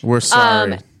him, we're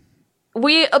sorry.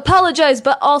 We apologize,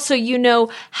 but also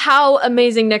how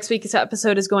amazing next week's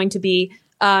episode is going to be.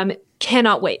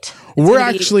 Cannot wait. We're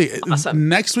actually awesome.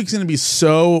 Next week's going to be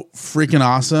so freaking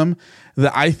awesome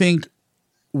that I think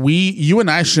you and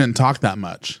I shouldn't talk that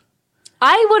much.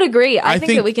 I would agree. I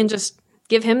think that we can just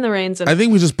give him the reins. And, I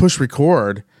think we just push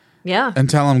record. Yeah. And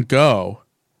tell him go.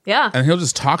 Yeah. And he'll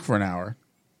just talk for an hour.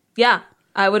 Yeah,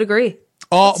 I would agree.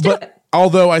 Let's do it.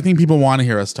 Although I think people want to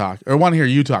hear us talk, or want to hear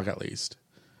you talk at least.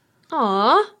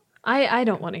 Aw, I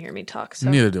don't want to hear me talk. So.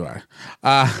 Neither do I.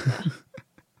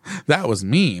 That was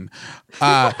mean.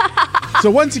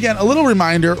 So once again, a little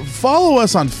reminder, follow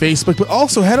us on Facebook, but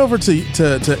also head over to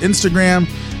Instagram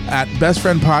at Best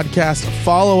Friend Podcast.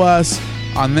 Follow us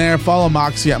on there. Follow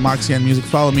Moxie at Moxie and Music.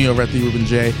 Follow me over at The Ruben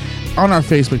J. On our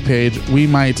Facebook page, we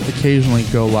might occasionally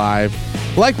go live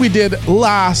like we did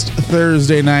last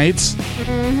Thursday nights.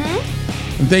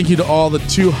 And thank you to all the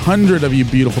 200 of you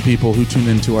beautiful people who tuned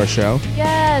into our show.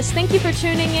 Yes, thank you for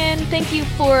tuning in. Thank you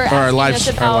for our live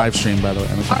stream, by the way.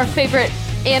 Our favorite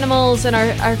animals and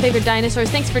our favorite dinosaurs.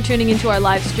 Thanks for tuning into our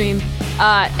live stream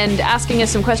and asking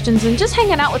us some questions and just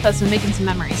hanging out with us and making some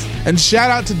memories. And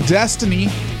shout out to Destiny.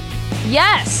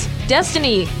 Yes,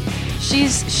 Destiny.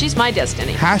 She's my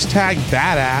Destiny. Hashtag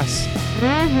badass.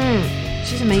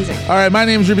 She's amazing. All right, my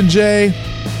name's Ruben J.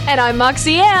 And I'm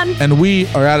Moxie Ann. And we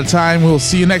are out of time. We'll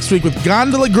see you next week with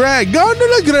Gondola Greg.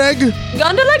 Gondola Greg.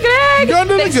 Gondola Greg.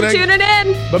 Gondola Thanks Greg. for tuning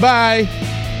in. Bye-bye.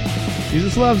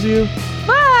 Jesus loves you.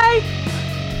 Bye.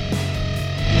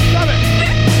 Stop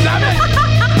it. Stop it.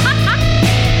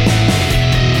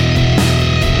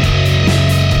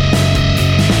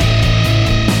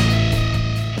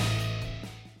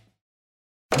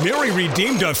 Mary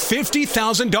redeemed a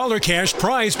 $50,000 cash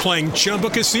prize playing Chumba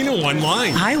Casino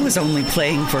online. I was only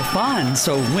playing for fun,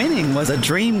 so winning was a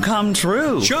dream come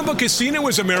true. Chumba Casino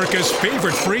is America's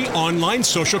favorite free online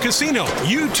social casino.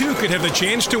 You too could have the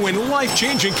chance to win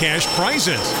life-changing cash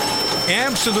prizes.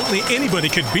 Absolutely anybody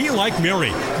could be like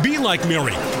Mary. Be like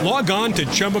Mary. Log on to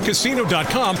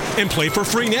ChumbaCasino.com and play for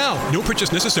free now. No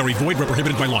purchase necessary. Void where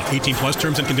prohibited by law. 18+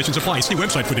 terms and conditions apply. See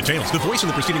website for details. The voice in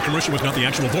the preceding commercial was not the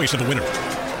actual voice of the winner.